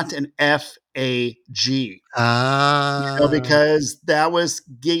 I'm not an FAG. Because that was,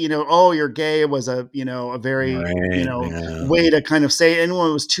 oh, you're gay was a very, way to kind of say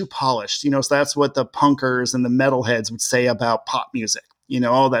anyone was too polished, so that's what the punkers and the metalheads would say about pop music,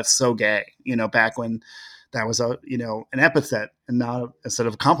 oh, that's so gay, back when that was an epithet and not a sort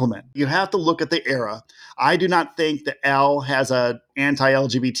of compliment. You have to look at the era. I do not think that Al has a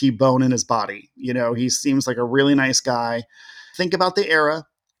anti-LGBT bone in his body. He seems like a really nice guy. Think about the era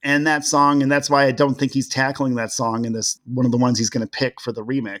and that song, and that's why I don't think he's tackling that song in this one of the ones he's going to pick for the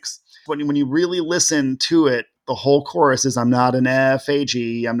remix. When you really listen to it, the whole chorus is, I'm not an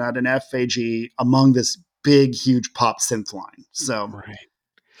FAG, I'm not an FAG, among this big, huge pop synth line. So Right.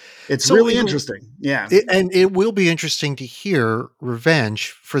 it's really interesting. Yeah. And it will be interesting to hear Revenge.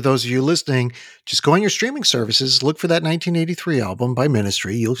 For those of you listening, just go on your streaming services, look for that 1983 album by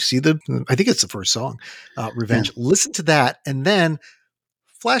Ministry. You'll see I think it's the first song, Revenge. Yeah. Listen to that, and then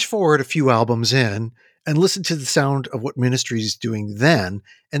flash forward a few albums in and listen to the sound of what Ministry is doing then,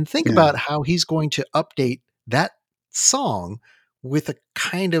 and think about how he's going to update that song with a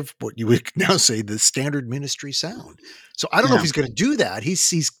kind of what you would now say the standard Ministry sound. So I don't know if he's going to do that.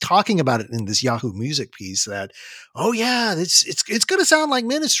 He's talking about it in this Yahoo Music piece that, oh yeah, it's going to sound like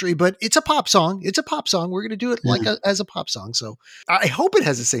Ministry, but it's a pop song. It's a pop song. We're going to do it as a pop song. So I hope it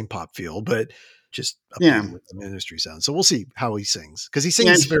has the same pop feel, but just updated with the Ministry sound. So we'll see how he sings, because he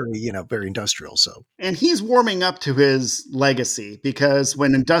sings very industrial. So, and he's warming up to his legacy, because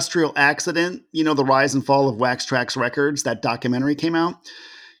when Industrial Accident, the rise and fall of Wax Trax Records, that documentary came out,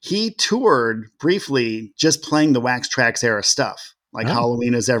 he toured briefly just playing the Wax Trax era stuff. Like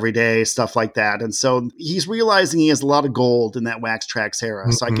Halloween Is Every Day, stuff like that. And so he's realizing he has a lot of gold in that Wax Trax era.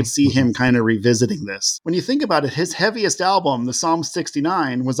 Mm-hmm. So I could see him kind of revisiting this. When you think about it, his heaviest album, the Psalm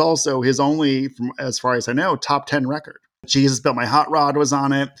 69, was also his only, as far as I know, top 10 record. Jesus Built My Hot Rod was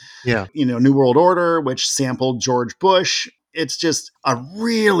on it. Yeah. New World Order, which sampled George Bush. It's just a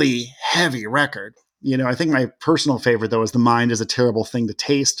really heavy record. I think my personal favorite, though, is the Mind Is a Terrible Thing to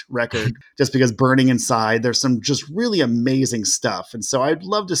Taste record, just because Burning Inside, there's some just really amazing stuff. And so I'd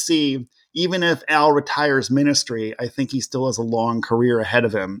love to see, even if Al retires Ministry, I think he still has a long career ahead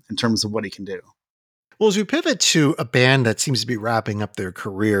of him in terms of what he can do. Well, as we pivot to a band that seems to be wrapping up their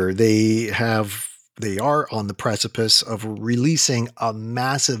career, they are on the precipice of releasing a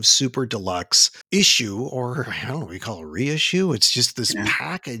massive super deluxe issue, or I don't know what you call it, a reissue. It's just this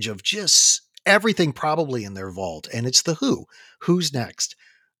package of just everything probably in their vault, and it's the Who. Who's Next?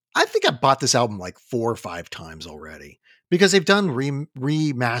 I think I bought this album like 4 or 5 times already, because they've done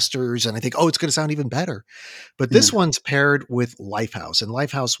remasters, and I think, it's going to sound even better. But this one's paired with Lifehouse, and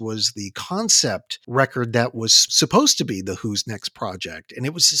Lifehouse was the concept record that was supposed to be the Who's Next project, and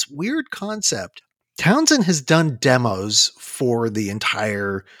it was this weird concept. Townsend has done demos for the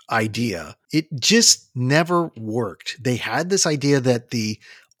entire idea. It just never worked. They had this idea that the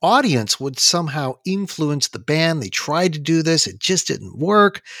audience would somehow influence the band. They tried to do this. It just didn't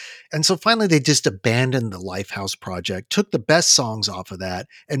work. And so finally they just abandoned the Lifehouse project, took the best songs off of that,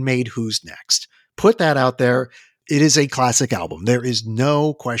 and made Who's Next. Put that out there. It is a classic album. There is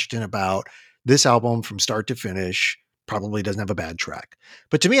no question about this album from start to finish. Probably doesn't have a bad track.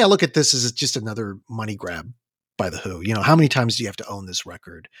 But to me, I look at this as just another money grab by the Who. How many times do you have to own this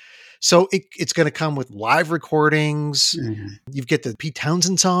record? So it's going to come with live recordings. Mm-hmm. You get the Pete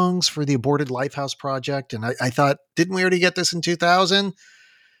Townsend songs for the aborted Lifehouse project. And I thought, didn't we already get this in 2000?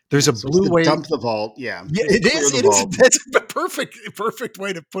 There's a Blu-ray. Dump the vault. Yeah. It is. That's a perfect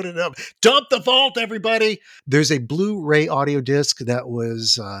way to put it up. Dump the vault, everybody. There's a Blu-ray audio disc that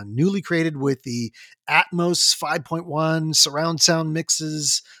was newly created with the Atmos 5.1 surround sound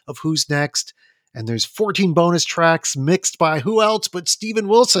mixes of Who's Next. And there's 14 bonus tracks mixed by who else but Steven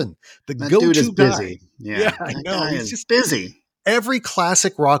Wilson, the that go-to dude is guy. Busy. Yeah, I know. He's just busy. Every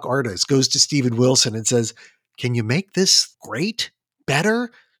classic rock artist goes to Steven Wilson and says, "Can you make this great,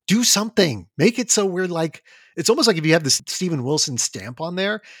 better? Do something. Make it so we're like." It's almost like if you have this Steven Wilson stamp on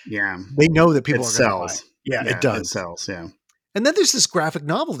there, they know that people are going to buy it. Yeah, it does. It sells. Yeah. And then there's this graphic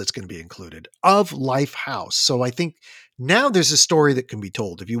novel that's going to be included of Lifehouse. So I think now there's a story that can be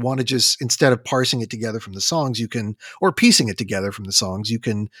told. If you want to just, instead of parsing it together from the songs, you can, or piecing it together from the songs, you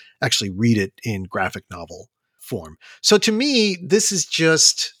can actually read it in graphic novel form. So to me, this is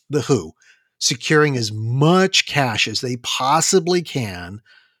just the Who securing as much cash as they possibly can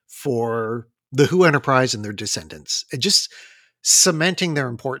for the Who enterprise and their descendants, and just cementing their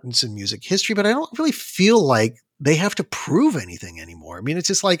importance in music history. But I don't really feel like they have to prove anything anymore. I mean, it's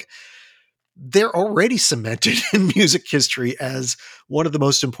just like they're already cemented in music history as one of the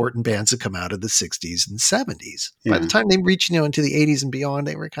most important bands that come out of the 60s and 70s. Yeah. By the time they reached, into the 80s and beyond,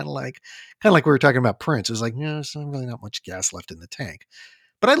 they were kind of like we were talking about Prince. It was like, there's really not much gas left in the tank.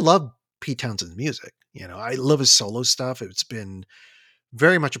 But I love Pete Townsend's music. I love his solo stuff. It's been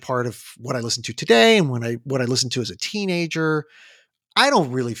very much a part of what I listen to today and what I listened to as a teenager. I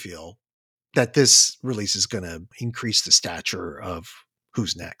don't really feel that this release is going to increase the stature of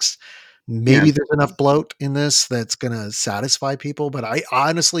Who's Next. Maybe there's enough bloat in this that's going to satisfy people, but I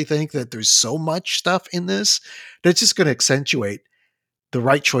honestly think that there's so much stuff in this that's just going to accentuate the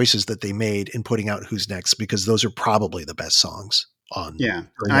right choices that they made in putting out Who's Next, because those are probably the best songs on. Yeah.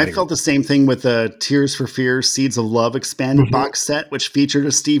 I felt the same thing with the Tears for Fears Seeds of Love expanded box set, which featured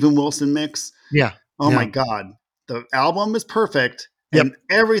a Steven Wilson mix. Yeah. Oh my God. The album is perfect. And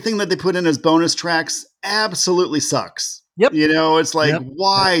everything that they put in as bonus tracks absolutely sucks. Yep. You know, it's like,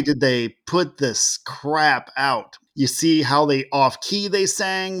 why did they put this crap out? You see how they off key they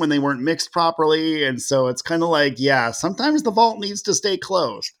sang when they weren't mixed properly. And so it's kind of like, yeah, sometimes the vault needs to stay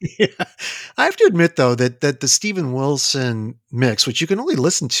closed. Yeah. I have to admit, though, that the Steven Wilson mix, which you can only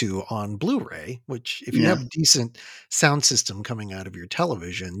listen to on Blu-ray, which if you have a decent sound system coming out of your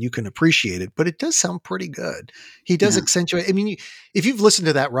television, you can appreciate it, but it does sound pretty good. He does accentuate. I mean, if you've listened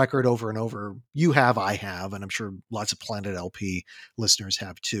to that record over and over, I have, and I'm sure lots of Planet LP listeners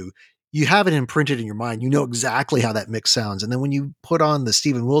have too. You have it imprinted in your mind. You know exactly how that mix sounds. And then when you put on the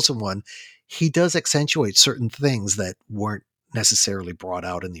Steven Wilson one, he does accentuate certain things that weren't necessarily brought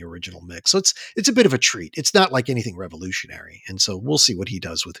out in the original mix. So it's a bit of a treat. It's not like anything revolutionary. And so we'll see what he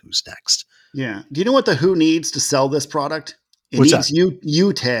does with Who's Next. Yeah. Do you know what the Who needs to sell this product? It needs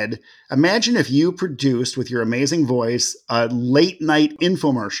you, Ted. Imagine if you produced with your amazing voice a late night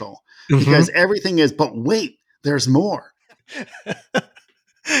infomercial, because everything is, but wait, there's more.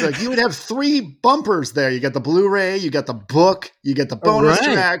 Like you would have 3 bumpers there. You got the Blu-ray, you got the book, you get the bonus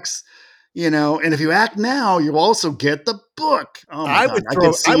tracks, you know, and if you act now, you also get the book. Oh my God.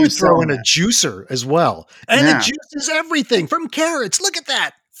 I would throw in a juicer as well. And it juices everything from carrots. Look at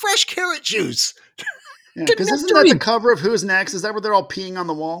that. Fresh carrot juice. Because isn't that the cover of Who's Next? Is that where they're all peeing on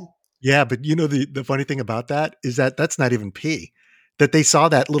the wall? Yeah, but you know, the funny thing about that is that that's not even pee. That they saw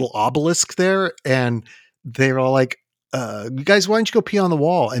that little obelisk there and they're all like, you guys, why don't you go pee on the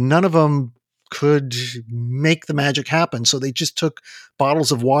wall? And none of them could make the magic happen. So they just took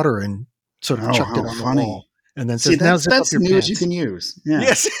bottles of water and sort of chucked it on the wall. And then says, that's news you can use. Yeah.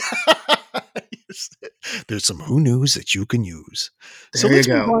 Yes. There's some Who news that you can use. There you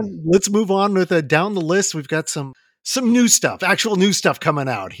go. Let's move on with down the list. We've got some new stuff, actual new stuff coming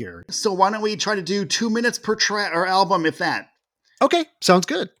out here. So why don't we try to do 2 minutes per track or album, if that? Okay. Sounds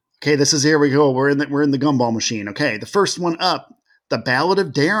good. Okay, here we go. We're in the gumball machine. Okay, the first one up, The Ballad of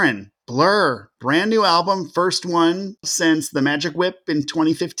Darren, Blur, brand new album, first one since The Magic Whip in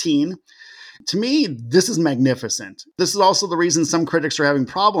 2015. To me, this is magnificent. This is also the reason some critics are having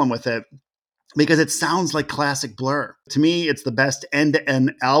problem with it, because it sounds like classic Blur. To me, it's the best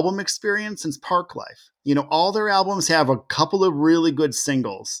end-to-end album experience since Parklife. You know, all their albums have a couple of really good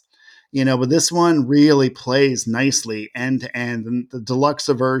singles. You know, but this one really plays nicely end to end. And the deluxe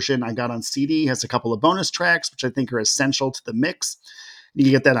version I got on CD has a couple of bonus tracks, which I think are essential to the mix. You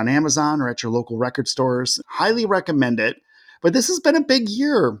can get that on Amazon or at your local record stores. Highly recommend it. But this has been a big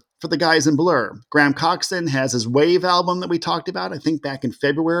year for the guys in Blur. Graham Coxon has his Wave album that we talked about, I think back in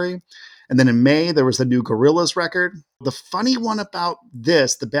February. And then in May, there was the new Gorillaz record. The funny one about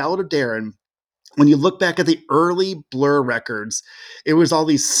this, The Ballad of Darren, when you look back at the early Blur records, it was all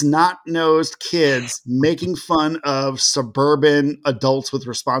these snot-nosed kids making fun of suburban adults with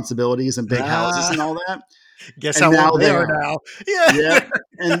responsibilities and big houses and all that. Guess how old they are now. Yeah.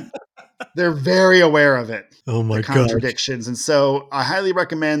 And they're very aware of it. Oh my God. Contradictions. And so I highly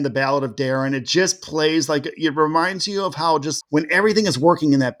recommend The Ballad of Darren. It just plays like, it reminds you of how just when everything is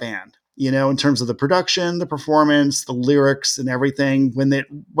working in that band. You know, in terms of the production, the performance, the lyrics and everything, when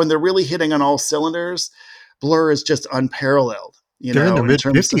they're really hitting on all cylinders, Blur is just unparalleled. They're in their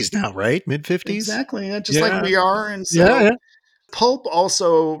mid-50s now, right? Mid-50s? Exactly. Yeah, just like we are. And so Pulp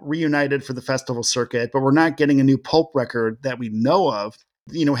also reunited for the festival circuit, but we're not getting a new Pulp record that we know of.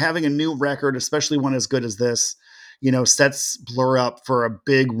 You know, having a new record, especially one as good as this, you know, sets Blur up for a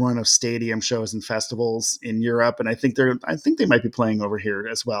big run of stadium shows and festivals in Europe. And I think they might be playing over here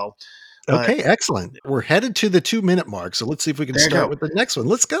as well. Okay, excellent. We're headed to the 2-minute mark. So let's see if we can start with the next one.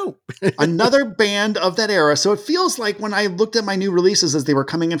 Let's go. Another band of that era. So it feels like when I looked at my new releases as they were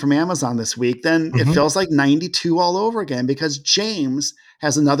coming in from Amazon this week, then it feels like 92 all over again, because James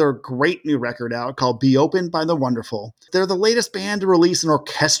has another great new record out called Be Open by the Wonderful. They're the latest band to release an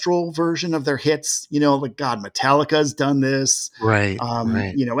orchestral version of their hits. You know, like Metallica's done this. Right.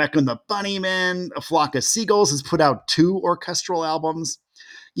 You know, Echo and the Bunnymen, A Flock of Seagulls has put out 2 orchestral albums.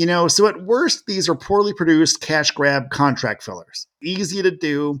 You know, so at worst, these are poorly produced cash grab contract fillers. Easy to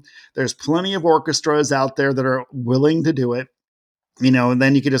do. There's plenty of orchestras out there that are willing to do it. And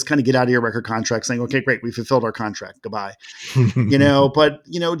then you could just kind of get out of your record contract saying, okay, great, we fulfilled our contract. Goodbye. But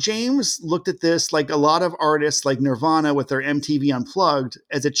James looked at this like a lot of artists like Nirvana with their MTV Unplugged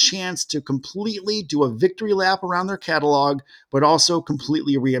as a chance to completely do a victory lap around their catalog, but also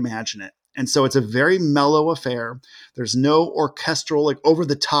completely reimagine it. And so it's a very mellow affair. There's no orchestral, like over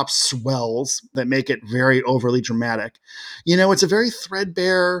the top swells that make it very overly dramatic. It's a very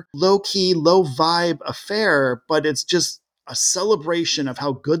threadbare, low key, low vibe affair, but it's just a celebration of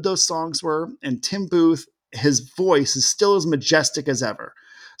how good those songs were. And Tim Booth, his voice is still as majestic as ever.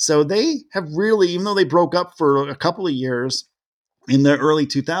 So they have really, even though they broke up for a couple of years in the early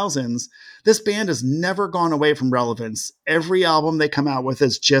 2000s, this band has never gone away from relevance. Every album they come out with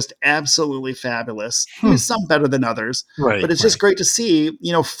is just absolutely fabulous. Some better than others, Right, but it's just great to see,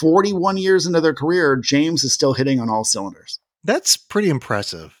 41 years into their career, James is still hitting on all cylinders. That's pretty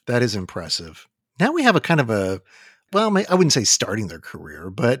impressive. That is impressive. Now we have a kind of well, I wouldn't say starting their career,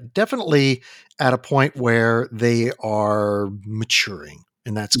 but definitely at a point where they are maturing,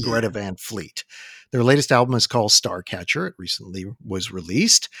 and that's Greta Van Fleet. Their latest album is called Starcatcher. It recently was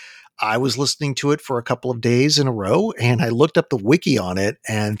released. I was listening to it for a couple of days in a row, and I looked up the wiki on it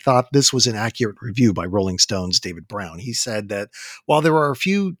and thought this was an accurate review by Rolling Stone's David Brown. He said that while there are a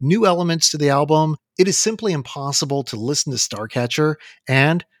few new elements to the album, it is simply impossible to listen to Starcatcher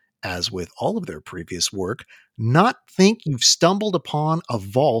and, as with all of their previous work, not think you've stumbled upon a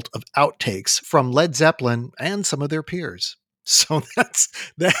vault of outtakes from Led Zeppelin and some of their peers. So that's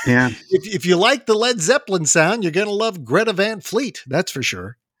that. Yeah. If you like the Led Zeppelin sound, you're going to love Greta Van Fleet. That's for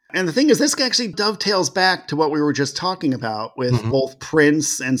sure. And the thing is, this actually dovetails back to what we were just talking about with both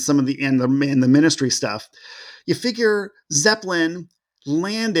Prince and some of the Ministry stuff. You figure Zeppelin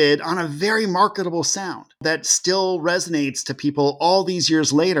landed on a very marketable sound that still resonates to people all these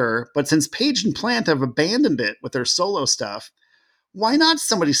years later. But since Page and Plant have abandoned it with their solo stuff, why not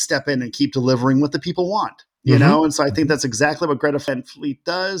somebody step in and keep delivering what the people want? And so I think that's exactly what Greta Van Fleet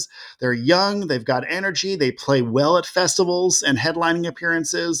does. They're young, they've got energy, they play well at festivals and headlining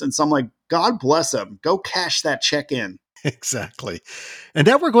appearances. And so I'm like, God bless them. Go cash that check in. Exactly. And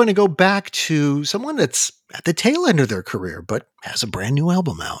now we're going to go back to someone that's at the tail end of their career, but has a brand new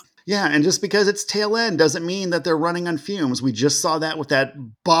album out. Yeah, and just because it's tail end doesn't mean that they're running on fumes. We just saw that with that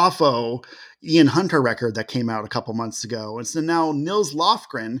boffo Ian Hunter record that came out a couple months ago. And so now Nils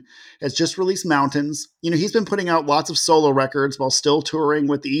Lofgren has just released Mountains. He's been putting out lots of solo records while still touring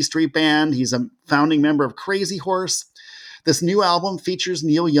with the E Street Band. He's a founding member of Crazy Horse. This new album features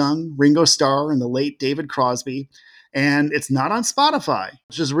Neil Young, Ringo Starr, and the late David Crosby. And it's not on Spotify,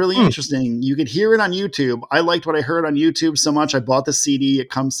 which is really interesting. You could hear it on YouTube. I liked what I heard on YouTube so much, I bought the CD. It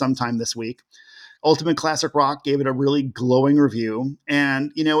comes sometime this week. Ultimate Classic Rock gave it a really glowing review.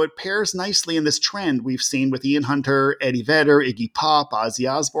 And, it pairs nicely in this trend we've seen with Ian Hunter, Eddie Vedder, Iggy Pop,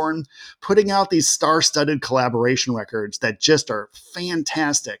 Ozzy Osbourne, putting out these star-studded collaboration records that just are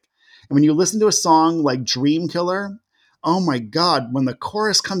fantastic. And when you listen to a song like Dream Killer, oh my God, when the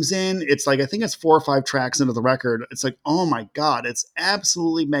chorus comes in, it's like, I think it's 4 or 5 tracks into the record. It's like, oh my God, it's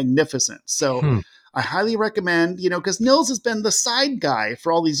absolutely magnificent. So I highly recommend, because Nils has been the side guy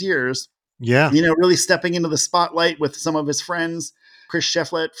for all these years. Yeah. Really stepping into the spotlight with some of his friends. Chris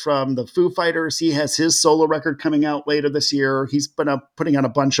Shefflett from the Foo Fighters, he has his solo record coming out later this year. He's been putting out a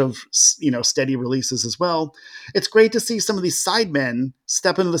bunch of, steady releases as well. It's great to see some of these sidemen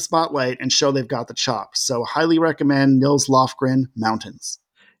step into the spotlight and show they've got the chops. So highly recommend Nils Lofgren, Mountains.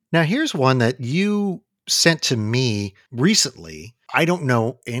 Now here's one that you sent to me recently. I don't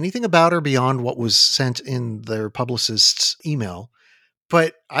know anything about her beyond what was sent in their publicist's email,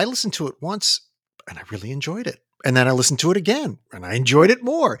 but I listened to it once and I really enjoyed it. And then I listened to it again and I enjoyed it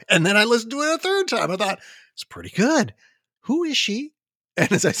more. And then I listened to it a third time. I thought, it's pretty good. Who is she?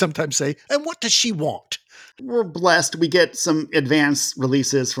 And as I sometimes say, and what does she want? We're blessed. We get some advanced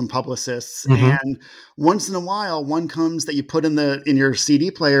releases from publicists. And once in a while, one comes that you put in your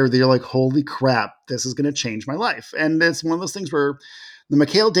CD player that you're like, holy crap, this is going to change my life. And it's one of those things where the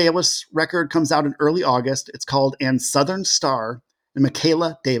Michaela Davis record comes out in early August. It's called And Southern Star. And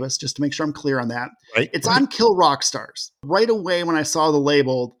Michaela Davis, just to make sure I'm clear on that. It's on Kill Rock Stars. Right away when I saw the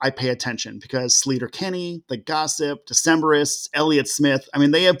label, I pay attention because Sleater Kinney, The Gossip, Decemberists, Elliott Smith,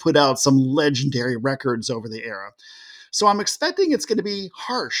 they have put out some legendary records over the era. So I'm expecting it's going to be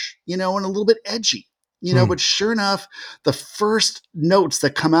harsh, and a little bit edgy, but sure enough, the first notes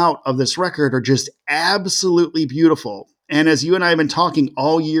that come out of this record are just absolutely beautiful. And as you and I have been talking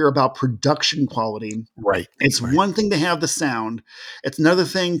all year about production quality, it's one thing to have the sound. It's another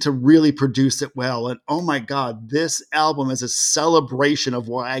thing to really produce it well. And oh my God, this album is a celebration of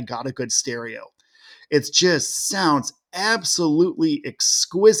why I got a good stereo. It just sounds absolutely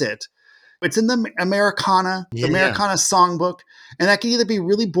exquisite. It's in the Americana, the Yeah. Americana songbook, and that can either be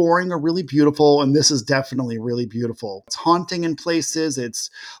really boring or really beautiful, and this is definitely really beautiful. It's haunting in places, it's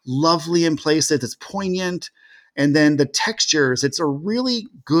lovely in places, it's poignant, and then the textures, it's a really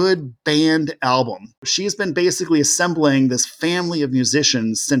good band album. She's been basically assembling this family of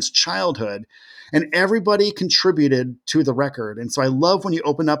musicians since childhood, and everybody contributed to the record. And so I love when you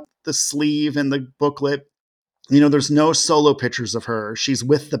open up the sleeve and the booklet, there's no solo pictures of her. She's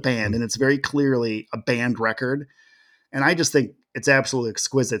with the band, and it's very clearly a band record. And I just think it's absolutely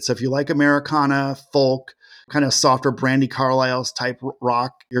exquisite. So if you like Americana, folk, kind of softer Brandy Carlisle's type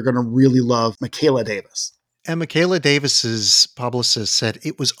rock, you're going to really love Michaela Davis. And Michaela Davis's publicist said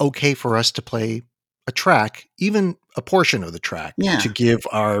it was okay for us to play a track, even a portion of the track, to give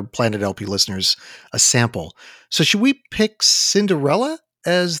our Planet LP listeners a sample. So should we pick Cinderella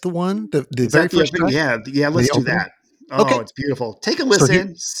as the one, the very first track? Yeah, let's do that. Oh, okay. It's beautiful. Take a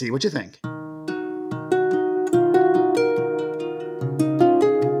listen, see what you think.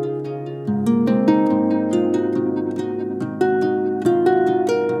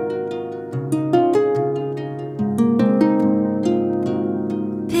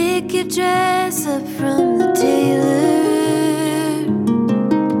 Pick your dress up from the tailor.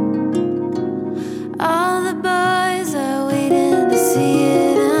 All the boys are waiting to see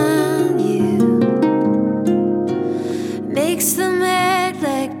it on you. Makes them act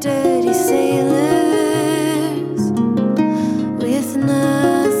like dirty sailors with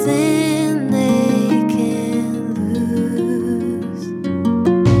nothing they can lose.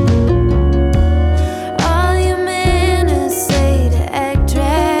 All you manners say to act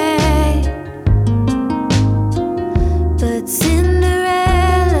right, but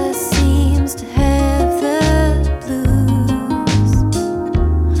Cinderella seems to have the blues.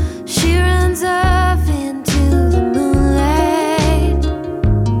 She runs off into the moonlight,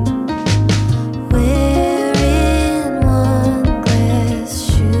 wearing one glass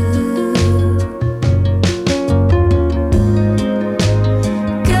shoe.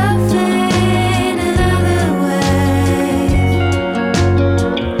 Go find another wife,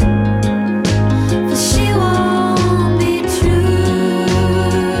 for she won't be true.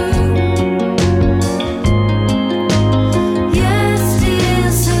 You're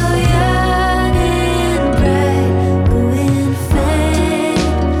still so young and bright. Go and find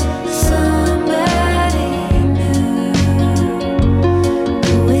somebody new.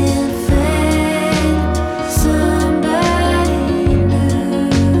 Go and find somebody new.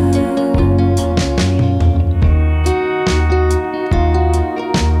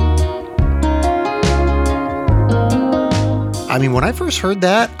 I mean, when I first heard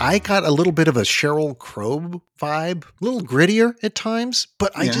that, I got a little bit of a Sheryl Crow vibe, a little grittier at times,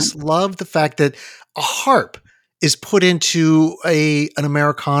 but I just love the fact that a harp is put into an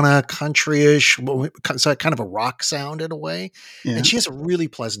Americana country-ish, kind of a rock sound in a way. Yeah. And she has a really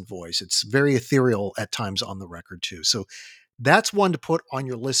pleasant voice. It's very ethereal at times on the record too. So that's one to put on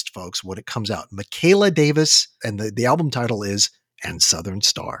your list, folks, when it comes out. Michaela Davis, and the album title is And Southern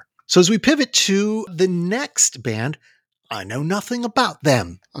Star. So as we pivot to the next band, I know nothing about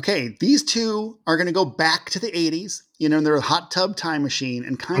them. Okay, these two are going to go back to the 80s, and they're a hot tub time machine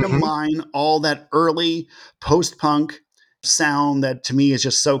and kind of mine all that early post-punk sound that to me is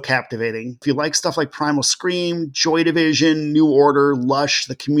just so captivating. If you like stuff like Primal Scream, Joy Division, New Order, Lush,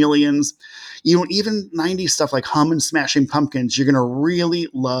 The Chameleons, even 90s stuff like Hum and Smashing Pumpkins, you're going to really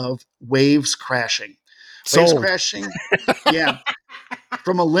love Waves Crashing. Waves Crashing, yeah.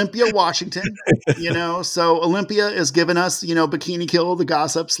 From Olympia, Washington, so Olympia has given us, Bikini Kill, The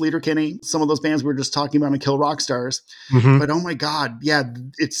Gossips, Sleater-Kinney, some of those bands we were just talking about on Kill Rock Stars. But oh my God, yeah,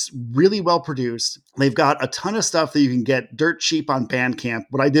 it's really well produced. They've got a ton of stuff that you can get dirt cheap on Bandcamp.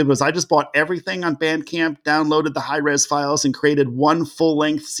 What I did was I just bought everything on Bandcamp, downloaded the high-res files, and created one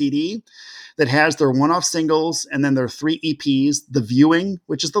full-length CD that has their one-off singles and then their 3 EPs, The Viewing,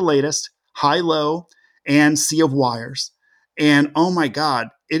 which is the latest, High Low, and Sea of Wires. And oh my God,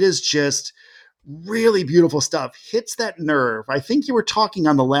 it is just really beautiful stuff. Hits that nerve. I think you were talking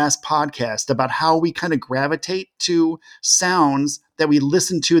on the last podcast about how we kind of gravitate to sounds that we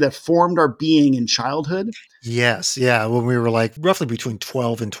listened to that formed our being in childhood. Yes. Yeah. When we were like roughly between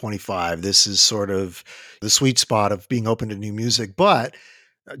 12 and 25, this is sort of the sweet spot of being open to new music. But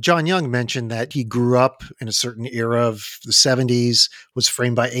John Young mentioned that he grew up in a certain era of the 70s, was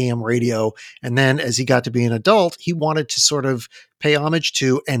framed by AM radio. And then as he got to be an adult, he wanted to sort of pay homage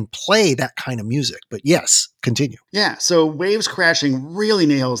to and play that kind of music. But yes, continue. Yeah, so Waves Crashing really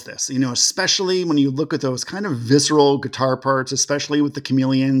nails this, especially when you look at those kind of visceral guitar parts, especially with the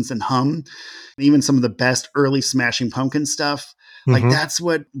Chameleons and Hum, even some of the best early Smashing Pumpkin stuff. Like that's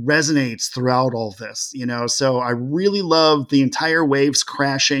what resonates throughout all this, So I really love the entire Waves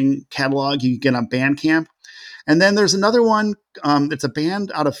Crashing catalog you can get on Bandcamp. And then there's another one. It's a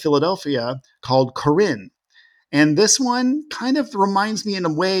band out of Philadelphia called Corinne. And this one kind of reminds me in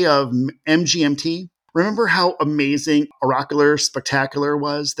a way of MGMT. Remember how amazing Oracular Spectacular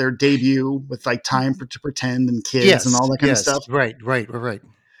was, their debut with like Time to Pretend and Kids and all that kind of stuff? Right.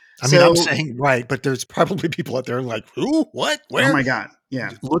 I mean, I'm saying right, but there's probably people out there like, who, what, where? Oh my God. Yeah.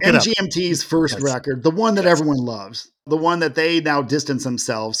 Look it up. MGMT's first record, the one that everyone loves, the one that they now distance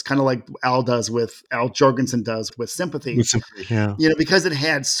themselves, kind of like Al Jorgensen does with Sympathy. Yeah. Because it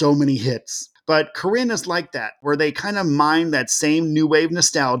had so many hits. But Corinne is like that, where they kind of mine that same new wave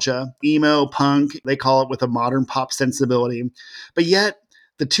nostalgia, emo, punk, they call it, with a modern pop sensibility. But yet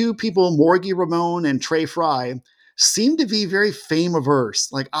the two people, Morgie Ramone and Trey Fry, seem to be very fame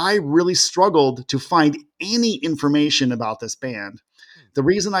averse. Like I really struggled to find any information about this band. The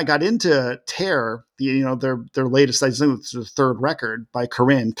reason I got into Terror, their latest, I think it's the third record by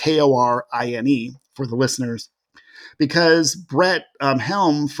Corinne, Korine for the listeners, because Brett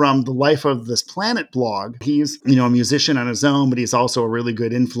Helm from the Life of This Planet blog, he's, a musician on his own, but he's also a really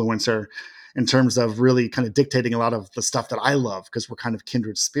good influencer in terms of really kind of dictating a lot of the stuff that I love because we're kind of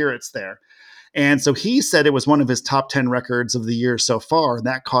kindred spirits there. And so he said it was one of his top 10 records of the year so far. And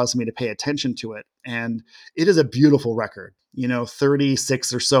that caused me to pay attention to it. And it is a beautiful record,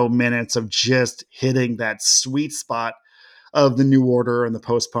 36 or so minutes of just hitting that sweet spot of the New Order and the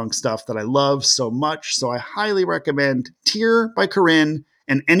post-punk stuff that I love so much. So I highly recommend Tear by Corinne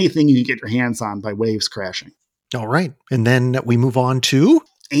and anything you can get your hands on by Waves Crashing. All right. And then we move on to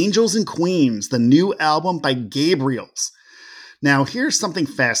Angels and Queens, the new album by Gabriels. Now, here's something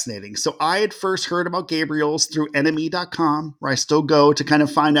fascinating. So I had first heard about Gabriels through NME.com, where I still go to kind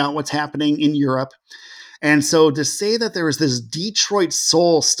of find out what's happening in Europe. And so to say that there was this Detroit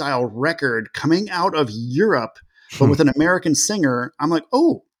soul style record coming out of Europe, but with an American singer, I'm like,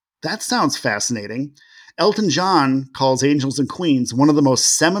 oh, that sounds fascinating. Elton John calls Angels and Queens one of the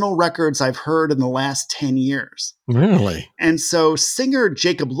most seminal records I've heard in the last 10 years. Really? And so singer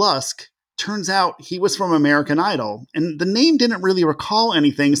Jacob Lusk, turns out he was from American Idol, and the name didn't really recall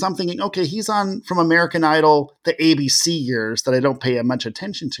anything. So I'm thinking, okay, he's on from American Idol, the ABC years that I don't pay much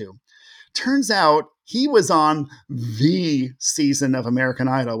attention to. Turns out he was on the season of American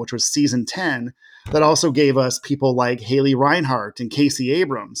Idol, which was season 10, that also gave us people like Haley Reinhart and Casey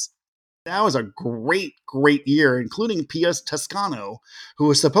Abrams. That was a great, great year, including Pia Toscano, who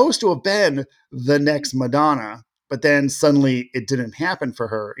was supposed to have been the next Madonna. But then suddenly it didn't happen for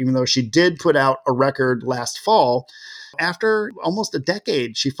her, even though she did put out a record last fall. After almost a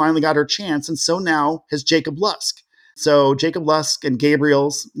decade, she finally got her chance. And so now has Jacob Lusk. So Jacob Lusk and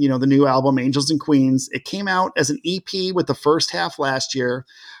Gabriels, the new album, Angels and Queens, it came out as an EP with the first half last year,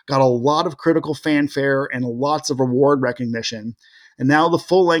 got a lot of critical fanfare and lots of award recognition. And now the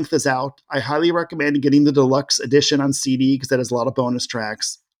full length is out. I highly recommend getting the deluxe edition on CD because that has a lot of bonus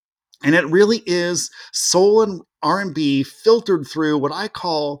tracks. And it really is soul and R&B filtered through what I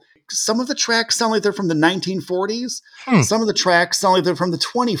call, some of the tracks sound like they're from the 1940s. Some of the tracks sound like they're from the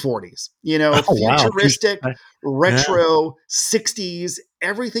 2040s. Futuristic, retro, 60s,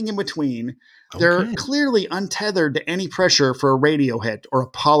 everything in between. They're clearly untethered to any pressure for a radio hit or a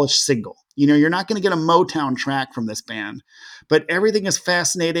polished single. You're not going to get a Motown track from this band, but everything is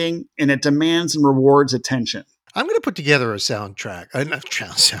fascinating and it demands and rewards attention. I'm going to put together a soundtrack. Not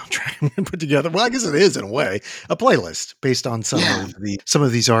soundtrack. I'm going to put together, well, I guess it is in a way, a playlist based on some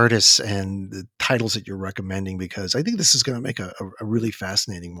of these artists and the titles that you're recommending, because I think this is going to make a really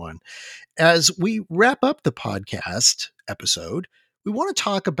fascinating one. As we wrap up the podcast episode, we want to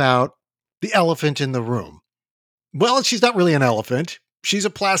talk about the elephant in the room. Well, she's not really an elephant. She's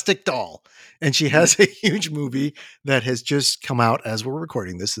a plastic doll, and she has a huge movie that has just come out as we're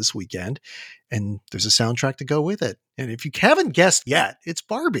recording this weekend, and there's a soundtrack to go with it. And if you haven't guessed yet, it's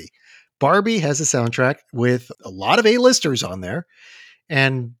Barbie. Barbie has a soundtrack with a lot of A-listers on there.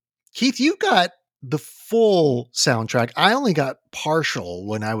 And Keith, you got the full soundtrack. I only got partial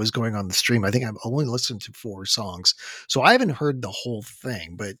when I was going on the stream. I think I've only listened to 4 songs, so I haven't heard the whole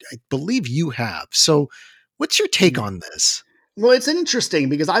thing, but I believe you have. So what's your take on this? Well, it's interesting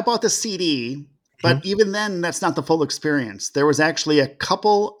because I bought the CD But even then, that's not the full experience. There was actually a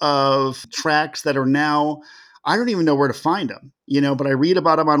couple of tracks that are now, I don't even know where to find them, but I read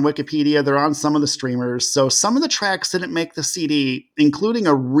about them on Wikipedia. They're on some of the streamers. So some of the tracks didn't make the CD, including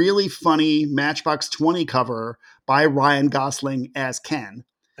a really funny Matchbox 20 cover by Ryan Gosling as Ken.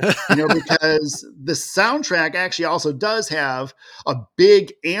 Because the soundtrack actually also does have a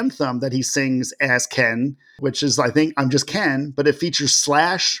big anthem that he sings as Ken, which is, I think, I'm Just Ken, but it features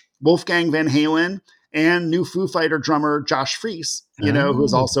Slash, Wolfgang Van Halen, and new Foo Fighter drummer Josh Freese, who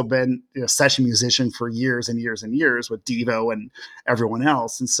has also been a session musician for years and years and years with Devo and everyone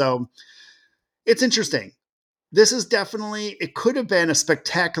else. And so it's interesting. This is definitely, it could have been a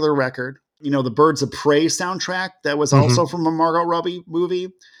spectacular record. The Birds of Prey soundtrack that was also from a Margot Robbie movie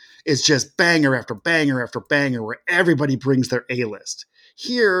is just banger after banger after banger where everybody brings their A-list.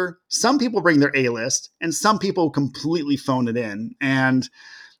 Here, some people bring their A-list and some people completely phone it in. And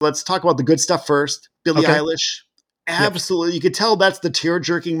let's talk about the good stuff first. Billie Eilish, absolutely. Yep. You could tell that's the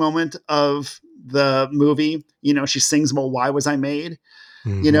tear-jerking moment of the movie. She sings about Why Was I Made?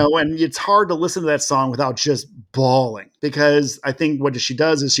 And it's hard to listen to that song without just bawling, because I think what she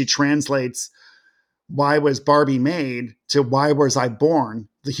does is she translates why was Barbie made to why was I born,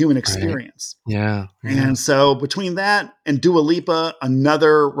 the human experience. Right. Yeah. And so between that and Dua Lipa,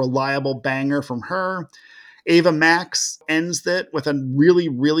 another reliable banger from her, Ava Max ends it with a really,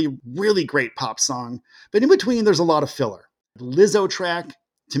 really, really great pop song. But in between, there's a lot of filler. The Lizzo track,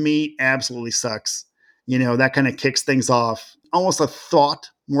 to me, absolutely sucks. That kind of kicks things off. Almost a thought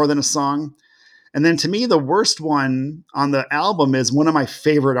more than a song. And then to me, the worst one on the album is one of my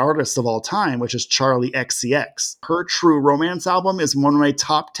favorite artists of all time, which is Charli XCX. Her True Romance album is one of my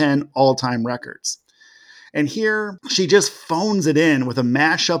top 10 all-time records. And here, she just phones it in with a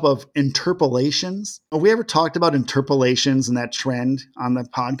mashup of interpolations. Have we ever talked about interpolations and that trend on the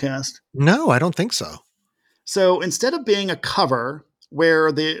podcast? No, I don't think so. So instead of being a cover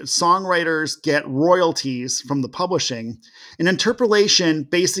where the songwriters get royalties from the publishing, an interpolation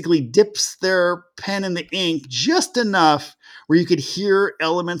basically dips their pen in the ink just enough where you could hear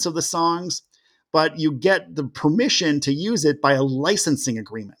elements of the songs, but you get the permission to use it by a licensing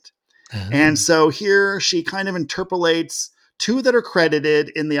agreement. And so here she kind of interpolates two that are credited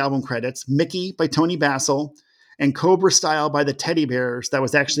in the album credits, Mickey by Tony Basil and Cobra Style by the Teddy Bears, that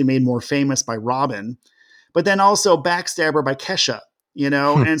was actually made more famous by Robin, but then also Backstabber by Kesha,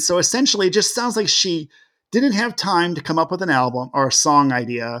 And so essentially it just sounds like she didn't have time to come up with an album or a song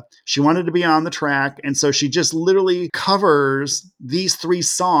idea. She wanted to be on the track. And so she just literally covers these three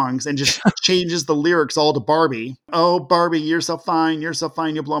songs and just changes the lyrics all to Barbie. Oh, Barbie, you're so fine. You're so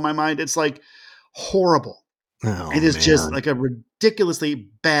fine. You blow my mind. It's like horrible. Oh, it is man. just like a ridiculously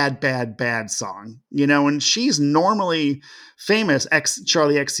bad song, and she's normally famous,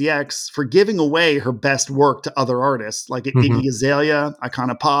 Charli XCX, for giving away her best work to other artists like Iggy Azalea,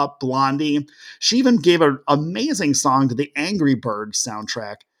 Icona Pop, Blondie. She even gave an amazing song to the Angry Birds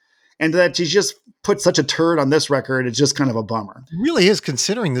soundtrack. And that she just put such a turd on this record, it's just kind of a bummer. It really is,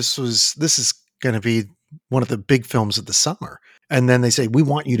 considering this is going to be one of the big films of the summer. And then they say, we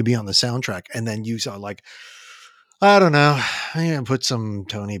want you to be on the soundtrack. And then you are like, I don't know. I'm going to put some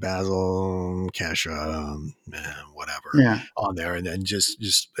Tony Basil, Kesha, whatever on there. And then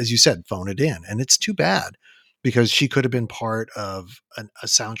just, as you said, phone it in. And it's too bad, because she could have been part of a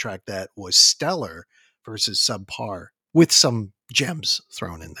soundtrack that was stellar versus subpar with some gems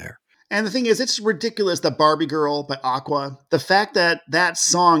thrown in there. And the thing is, it's ridiculous that Barbie Girl by Aqua, the fact that that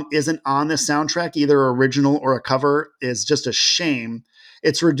song isn't on the soundtrack, either original or a cover, is just a shame.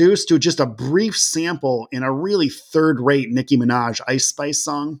 It's reduced to just a brief sample in a really third-rate Nicki Minaj Ice Spice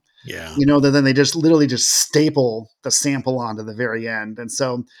song. Yeah. Then they just literally just staple the sample onto the very end. And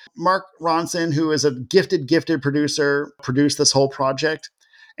so Mark Ronson, who is a gifted producer, produced this whole project.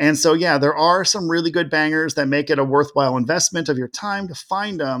 And so, there are some really good bangers that make it a worthwhile investment of your time to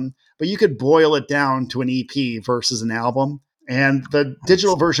find them, but you could boil it down to an EP versus an album. And the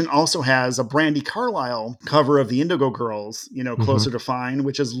digital version also has a Brandi Carlile cover of the Indigo Girls, Closer to Fine,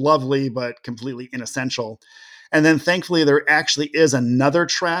 which is lovely, but completely inessential. And then thankfully, there actually is another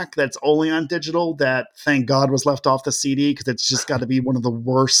track that's only on digital that, thank God, was left off the CD, because it's just got to be one of the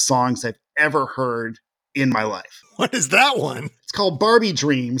worst songs I've ever heard in my life. What is that one? It's called Barbie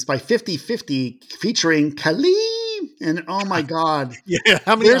Dreams by 50/50 featuring Kali. And oh my God. Yeah.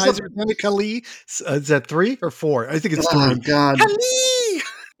 How many eyes are on Kali? Is that 3 or 4? I think it's 3. Oh God. Kali!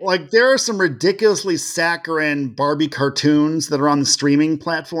 Like, there are some ridiculously saccharine Barbie cartoons that are on the streaming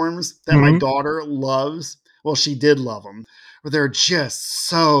platforms that my daughter loves. Well, she did love them. where they're just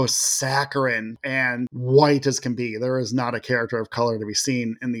so saccharine and white as can be. There is not a character of color to be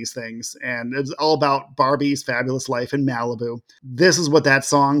seen in these things. And it's all about Barbie's fabulous life in Malibu. This is what that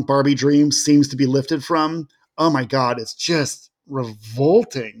song, Barbie Dreams, seems to be lifted from. Oh my God, it's just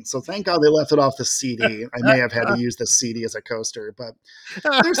revolting. So thank God they left it off the CD. I may have had to use the CD as a coaster, but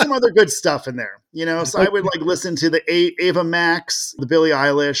there's some other good stuff in there, so I would like listen to the Ava Max, the Billie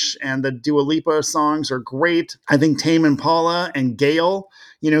Eilish, and the Dua Lipa songs are great. I think Tame Impala and Gail,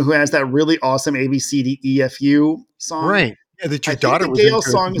 who has that really awesome ABCDEFU song. Right. Yeah, that your I daughter think was the Gail into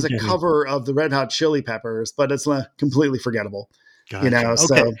at song the is a beginning. cover of the Red Hot Chili Peppers, but it's completely forgettable. Gotcha.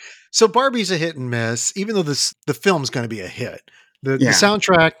 Okay. So Barbie's a hit and miss, even though the film's going to be a hit. The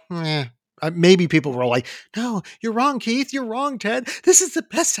soundtrack, maybe people were like, no, you're wrong, Keith. You're wrong, Ted. This is the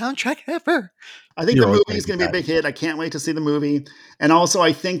best soundtrack ever. I think the movie is going to be a big hit. I can't wait to see the movie. And also,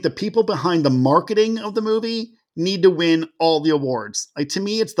 I think the people behind the marketing of the movie need to win all the awards. Like, to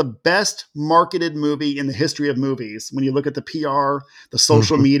me, it's the best marketed movie in the history of movies. When you look at the PR, the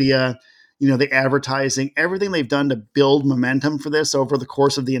social media, the advertising, everything they've done to build momentum for this over the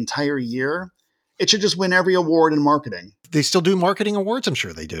course of the entire year, it should just win every award in marketing. They still do marketing awards? I'm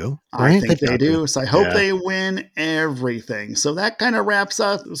sure they do. Right? I think they do. So I hope they win everything. So that kind of wraps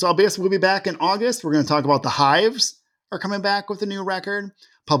up. So I guess we'll be back in August. We're going to talk about the Hives are coming back with a new record,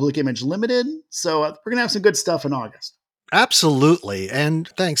 Public Image Limited. So we're going to have some good stuff in August. Absolutely. And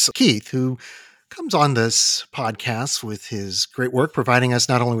thanks, Keith, who comes on this podcast with his great work, providing us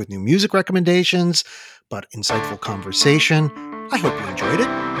not only with new music recommendations, but insightful conversation. I hope you enjoyed it.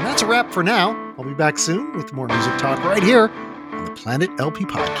 And that's a wrap for now. I'll be back soon with more music talk right here on the Planet LP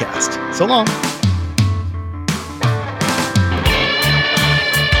Podcast. So long.